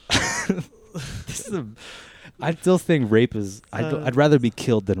 I still think rape is. I'd rather be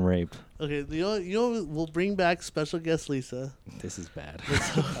killed than raped. Okay, you know, we'll bring back special guest Lisa. This is bad.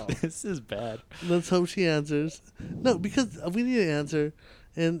 Oh. This is bad. Let's hope she answers. No, because we need an answer,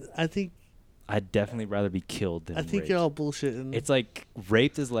 and I think I'd definitely rather be killed than raped. you're all bullshitting. It's like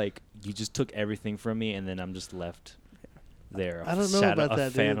raped is like you just took everything from me and then I'm just left there. I don't know shadow, about a that,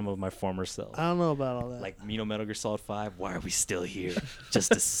 dude. phantom of my former self. I don't know about all that. Like, you know, Metal Gear Solid 5. Why are we still here?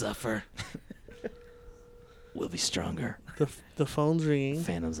 Just to suffer. We'll be stronger. the phone's ringing.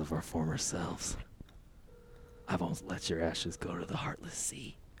 Phantoms of our former selves. I won't let your ashes go to the heartless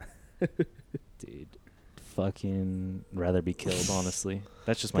sea. Dude, fucking rather be killed, honestly.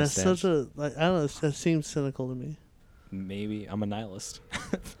 That's just my That's stance. such a like. I don't know. That seems cynical to me. Maybe I'm a nihilist.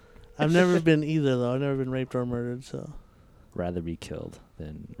 I've never been either though. I've never been raped or murdered, so Rather be killed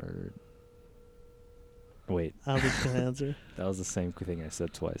than murdered. Wait, I don't think you can answer. that was the same thing I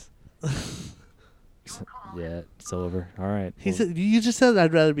said twice. Yeah, it's over. All right. He well- said you just said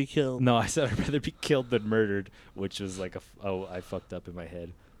I'd rather be killed. No, I said I'd rather be killed than murdered, which was like I fucked up in my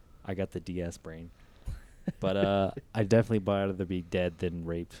head. I got the DS brain. But I definitely rather be dead than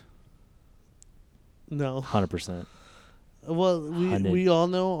raped. No. 100%. Well, we 100. all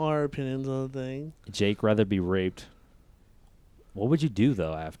know our opinions on the thing. Jake, rather be raped. What would you do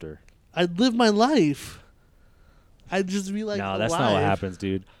though after? I'd live my life. I'd just be like, no, that's not what alive. happens,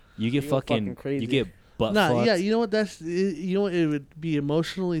 dude. You get You go fucking fucking crazy. you get butt Nah, fucked. yeah, you know what? You know what? It would be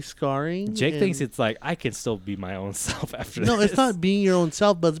emotionally scarring. Jake and- thinks it's like I can still be my own self after no, this. it's not being your own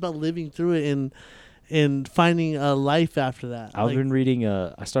self, but it's about living through it and finding a life after that. I've Like, been reading.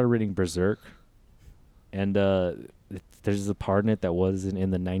 I started reading Berserk, and there's a part in it that wasn't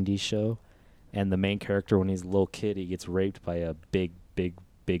in the '90s show, and the main character, when he's a little kid, he gets raped by a big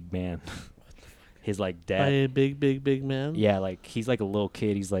man. His like by dad. a big man. Yeah, like he's like a little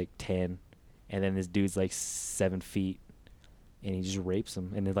kid. He's like 10, and then this dude's like 7 feet, and he just rapes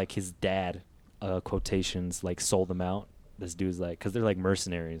him. And then like his dad, quotations, like sold them out. This dude's like, because they're like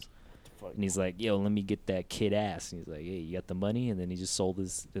mercenaries. And he's like, yo, let me get that kid ass. And he's like, hey, you got the money? And then he just sold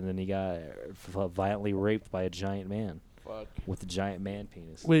his, and then he got violently raped by a giant man Fuck. with a giant man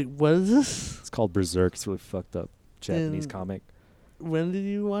penis. Wait, what is this? It's called Berserk. It's really fucked up Japanese And- comic. When did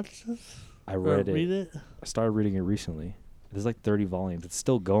you watch this? I Or read it. read it? I started reading it recently. There's like 30 volumes. It's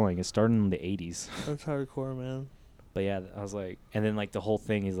still going. It started in the 80s. That's hardcore, man. But yeah, I was like, and then like the whole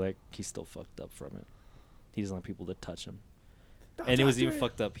thing, he's like, he's still fucked up from it. He doesn't want people to touch him. And it was even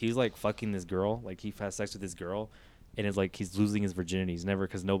fucked up. He's like fucking this girl, like he has sex with this girl, and it's like he's losing his virginity. He's never,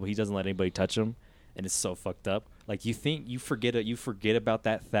 because he doesn't let anybody touch him, and it's so fucked up. Like you think you forget about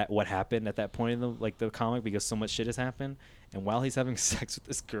that what happened at that point in the comic, because so much shit has happened. And while he's having sex with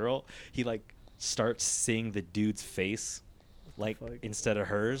this girl, he like starts seeing the dude's face, like Fuck. instead of Oh,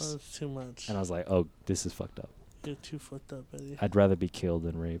 hers. that's too much. And I was like, oh, this is fucked up. You're too fucked up, Eddie. I'd rather be killed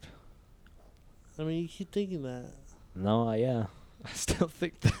than raped. I mean, you keep thinking that. No, yeah, I still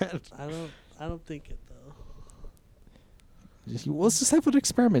think that. I don't think it though. Let's just have an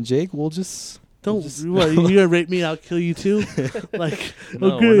experiment, Jake. We'll just Don't. just- What, you gonna rape me? I'll kill you too. Like,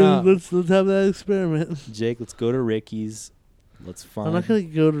 No, okay, we're not. let's have that experiment. Jake, let's go to Ricky's. Let's find. I'm not gonna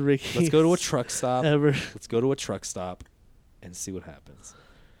go to Ricky. Let's go to a truck stop. ever. Let's go to a truck stop, and see what happens.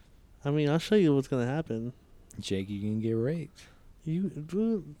 I mean, I'll show you what's gonna happen. Jake, you can get raped. You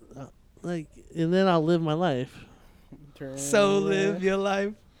do, like, and then I'll live my life. your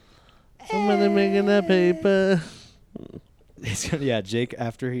life. Somebody making that paper. Yeah, Jake.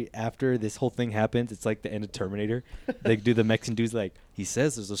 After this whole thing happens, it's like the end of Terminator. They do the Mexican dude's like, he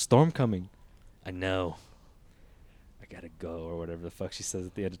says there's a storm coming. I know. I gotta go, or whatever the fuck she says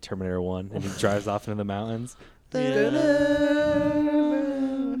at the end of Terminator 1, and he drives off into the mountains.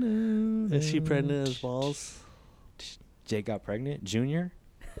 Is she pregnant as balls? Jake got pregnant. Junior.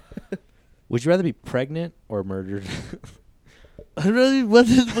 Would you rather be pregnant or murdered? I really what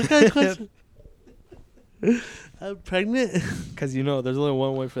kind of question? I'm pregnant. Because you know, there's only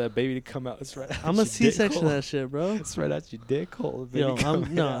one way for that baby to come out. It's right. I'm a C-section that shit, bro. It's right out your dick hole. the Yo, baby I'm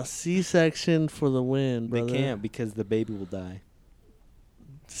coming no out. C-section for the win, They brother. can't, because the baby will die.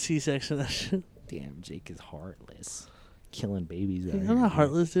 C-section that shit. Damn, Jake is heartless. Killing babies. out I'm here, not dude.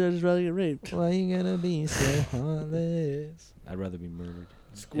 heartless, dude. I'd just rather get raped. Why you gonna be so heartless? I'd rather be murdered.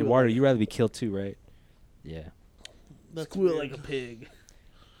 Squeal And Water, like- you'd rather be killed too, right? Yeah. That's Squeal weird. like a pig.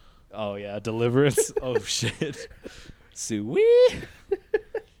 Oh yeah, Deliverance. Oh shit. Suey.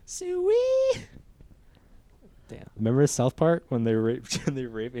 Suey. Damn. Remember South Park when they raped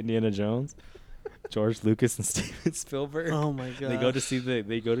Indiana Jones? George Lucas and Steven Spielberg. Oh my god. They go to see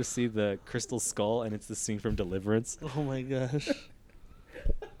the crystal skull, and it's the scene from Deliverance. Oh my gosh.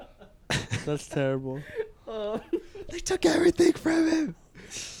 That's terrible. They took everything from him.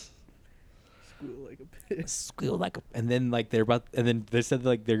 Squeal like a pig. Squeal like a, and then like and then they said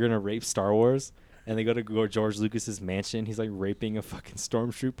like they're gonna rape Star Wars, and they go to George Lucas's mansion. He's like raping a fucking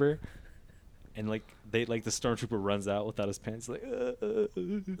stormtrooper, and like the stormtrooper runs out without his pants. Like,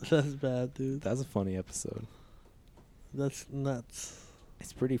 That's bad, dude. that's a funny episode. That's nuts.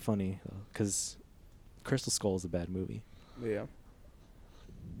 It's pretty funny because Crystal Skull is a bad movie. Yeah.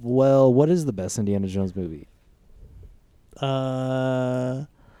 Well, what is the best Indiana Jones movie?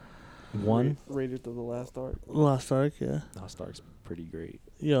 One. Raiders of the Lost Ark. Lost Ark, yeah. Lost Ark's pretty great.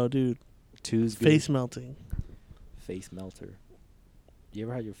 Yo, dude. Two's good. Face melting. Face melter. You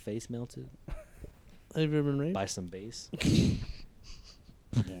ever had your face melted Have you ever been raped? by some bass?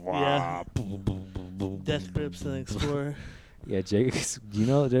 Yeah. Death Grips and Explorer. Yeah, Jake. Did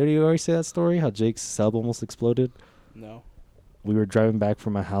you already say that story? How Jake's sub almost exploded? No. We were driving back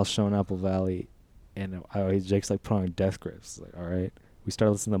from a house show in Apple Valley, and Jake's like put on Death Grips. Like, all right. We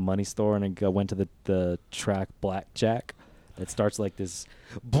started listening to Money Store, and I went to the track Blackjack. That starts like this,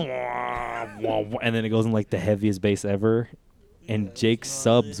 and then it goes in like the heaviest bass ever. And Jake's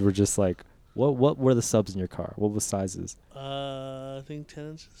subs were just like, what were the subs in your car? What was sizes? I think 10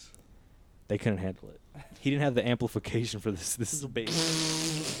 inches. They couldn't handle it. He didn't have the amplification for this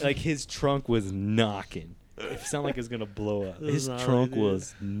bass. Like his trunk was knocking. It sounded like it was gonna blow up. This His is gnarly, trunk dude.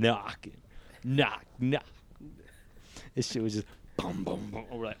 was knock. This shit was just boom, boom, boom.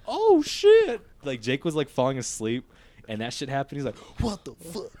 We're like, oh shit! Like Jake was like falling asleep, and that shit happened. He's like, what the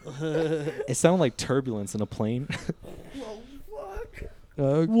fuck? It sounded like turbulence in a plane.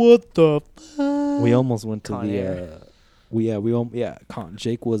 What the fuck? We almost went to Con the. Air.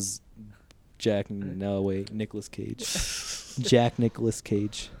 Jake was Nicolas Cage. Jack Nicolas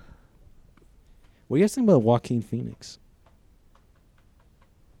Cage. What do you guys think about Joaquin Phoenix?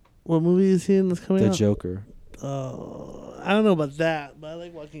 What movie is he in that's coming The out? Joker. I don't know about that, but I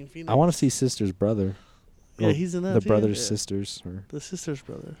like Joaquin Phoenix. I want to see Sister's brother. Yeah, Or he's in that the too. brothers, Yeah. sisters. Or The sister's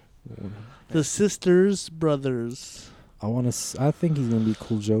brother. The sister's brothers. I think he's gonna be a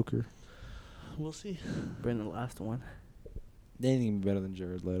cool Joker. We'll see. Bring the last one. Anything can be better than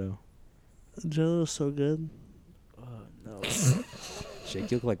Jared Leto. Jello's so good. Oh no.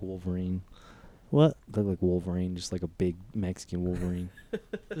 Jake, you look like Wolverine. What? You look like Wolverine, just like a big Mexican Wolverine.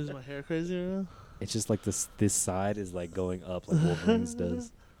 Is my hair crazy right now? It's just like this side is like going up like Wolverine's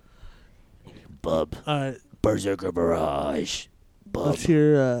does. Bub. All right. Berserker Barrage. Bub. Let's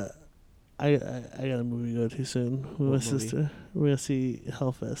hear. I got a movie to go to soon with my What movie? sister. We're gonna see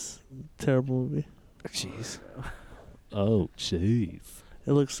Hellfest. Terrible movie. Jeez. Oh, jeez.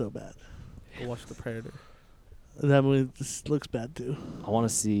 It looks so bad. Go watch The Predator. That movie looks bad too. I want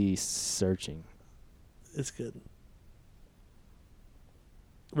to see Searching. It's good.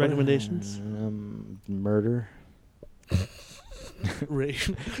 Recommendations? Murder. Rape.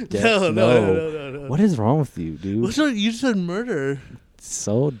 Death. No. What is wrong with you, dude? What's wrong? You just said murder.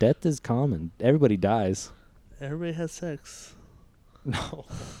 So death is common. Everybody dies. Everybody has sex. No.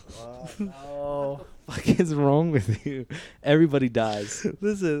 No. What is wrong with you? Everybody dies.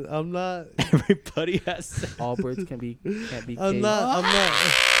 Listen, I'm not. Everybody has sex. All birds can't be I'm caged. not.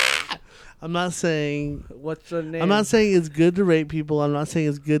 I'm not saying. What's your name? I'm not saying it's good to rape people. I'm not saying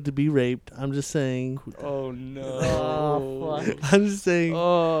it's good to be raped. I'm just saying. Oh no. Oh fuck. I'm just saying.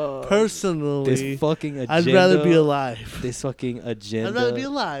 Oh. Personally, This fucking agenda. I'd rather be alive. This fucking agenda. I'd rather be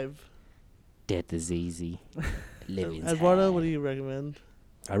alive. Death is easy. Living's Eduardo, hard. what do you recommend?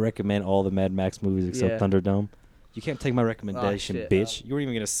 I recommend all the Mad Max movies except Yeah. Thunderdome. You can't take my recommendation, shit. bitch. You weren't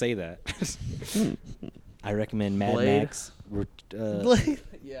even gonna say that. I recommend Mad Blade. Max. Blade.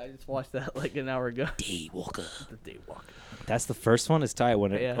 Yeah, I just watched that like an hour ago. Daywalker. The Daywalker. That's the first one. It's tight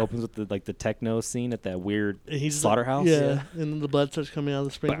when it Yeah. opens with the techno scene at that weird He's slaughterhouse. Yeah. Yeah. and then the blood starts coming out of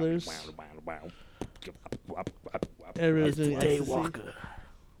the sprinklers. Everyone's doing ecstasy. Daywalker.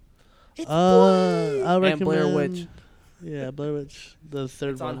 I recommend. And Blair Witch. Yeah, Blair Witch. The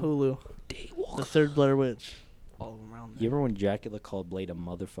third It's on one. Hulu. The third Blair Witch. All around You remember when Dracula called Blade a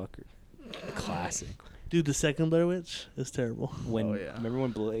motherfucker? Classic. Dude, the second Blair Witch is terrible. When Oh, yeah. remember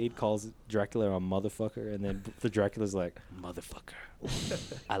when Blade calls Dracula a motherfucker, and then the Dracula's like motherfucker.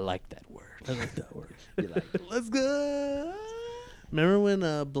 I like that word. I like that word. You like it? Let's go. Remember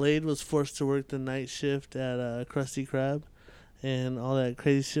when Blade was forced to work the night shift at Krusty Krab, and all that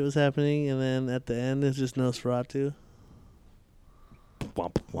crazy shit was happening, and then at the end it's just Nosferatu.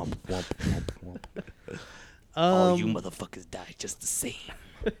 Womp womp womp womp womp. All you motherfuckers die just the same.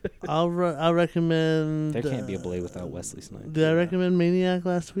 I'll recommend. There can't be a Blade without Wesley Snipes. Did I recommend Maniac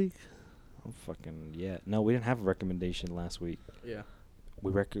last week? Oh fucking yeah! No, we didn't have a recommendation last week. Yeah.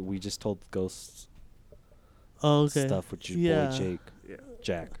 We just told ghosts Oh, okay. stuff with your Yeah. boy Jake. Yeah.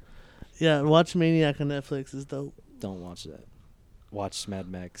 Jack. Yeah, watch Maniac on Netflix is dope. Don't watch that. Watch Mad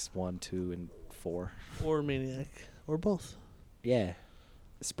Max 1, 2, and 4. Or Maniac, or both. Yeah.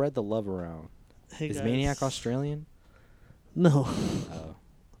 Spread the love around. Hey Is guys. Maniac Australian? No. Oh.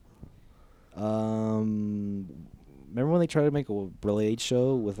 Remember when they tried to make a Blade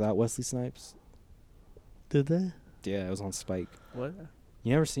show without Wesley Snipes? Did they? Yeah, it was on Spike. What?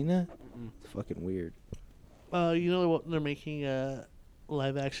 You never seen that? Mm-mm. It's fucking weird. You know what? They're making a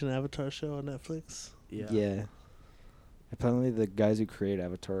live action Avatar show on Netflix. Yeah. Apparently the guys who create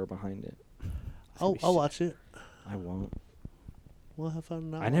Avatar are behind it. I'll watch it. I won't. We'll have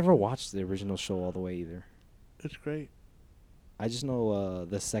fun. I never watched the original show all the way either. It's great. I just know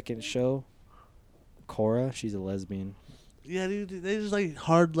the second show, Cora, she's a lesbian. Yeah, dude. They just like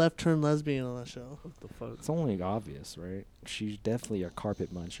hard left turn lesbian on that show. What the fuck? It's only obvious, right? She's definitely a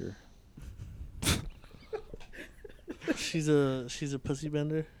carpet muncher. She's a pussy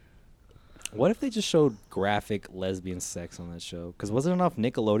bender. What if they just showed graphic lesbian sex on that show? Because wasn't it off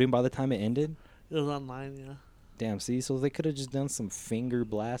Nickelodeon by the time it ended? It was online, yeah. Damn, see, so they could have just done some finger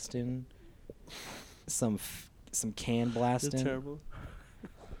blasting, some can It's blasting, terrible.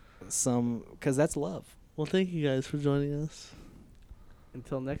 because that's love. Well, thank you guys for joining us.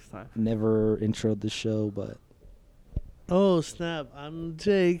 Until next time. Never introed the show, but Oh snap! I'm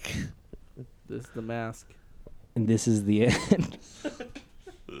Jake. This is the mask. And this is the end.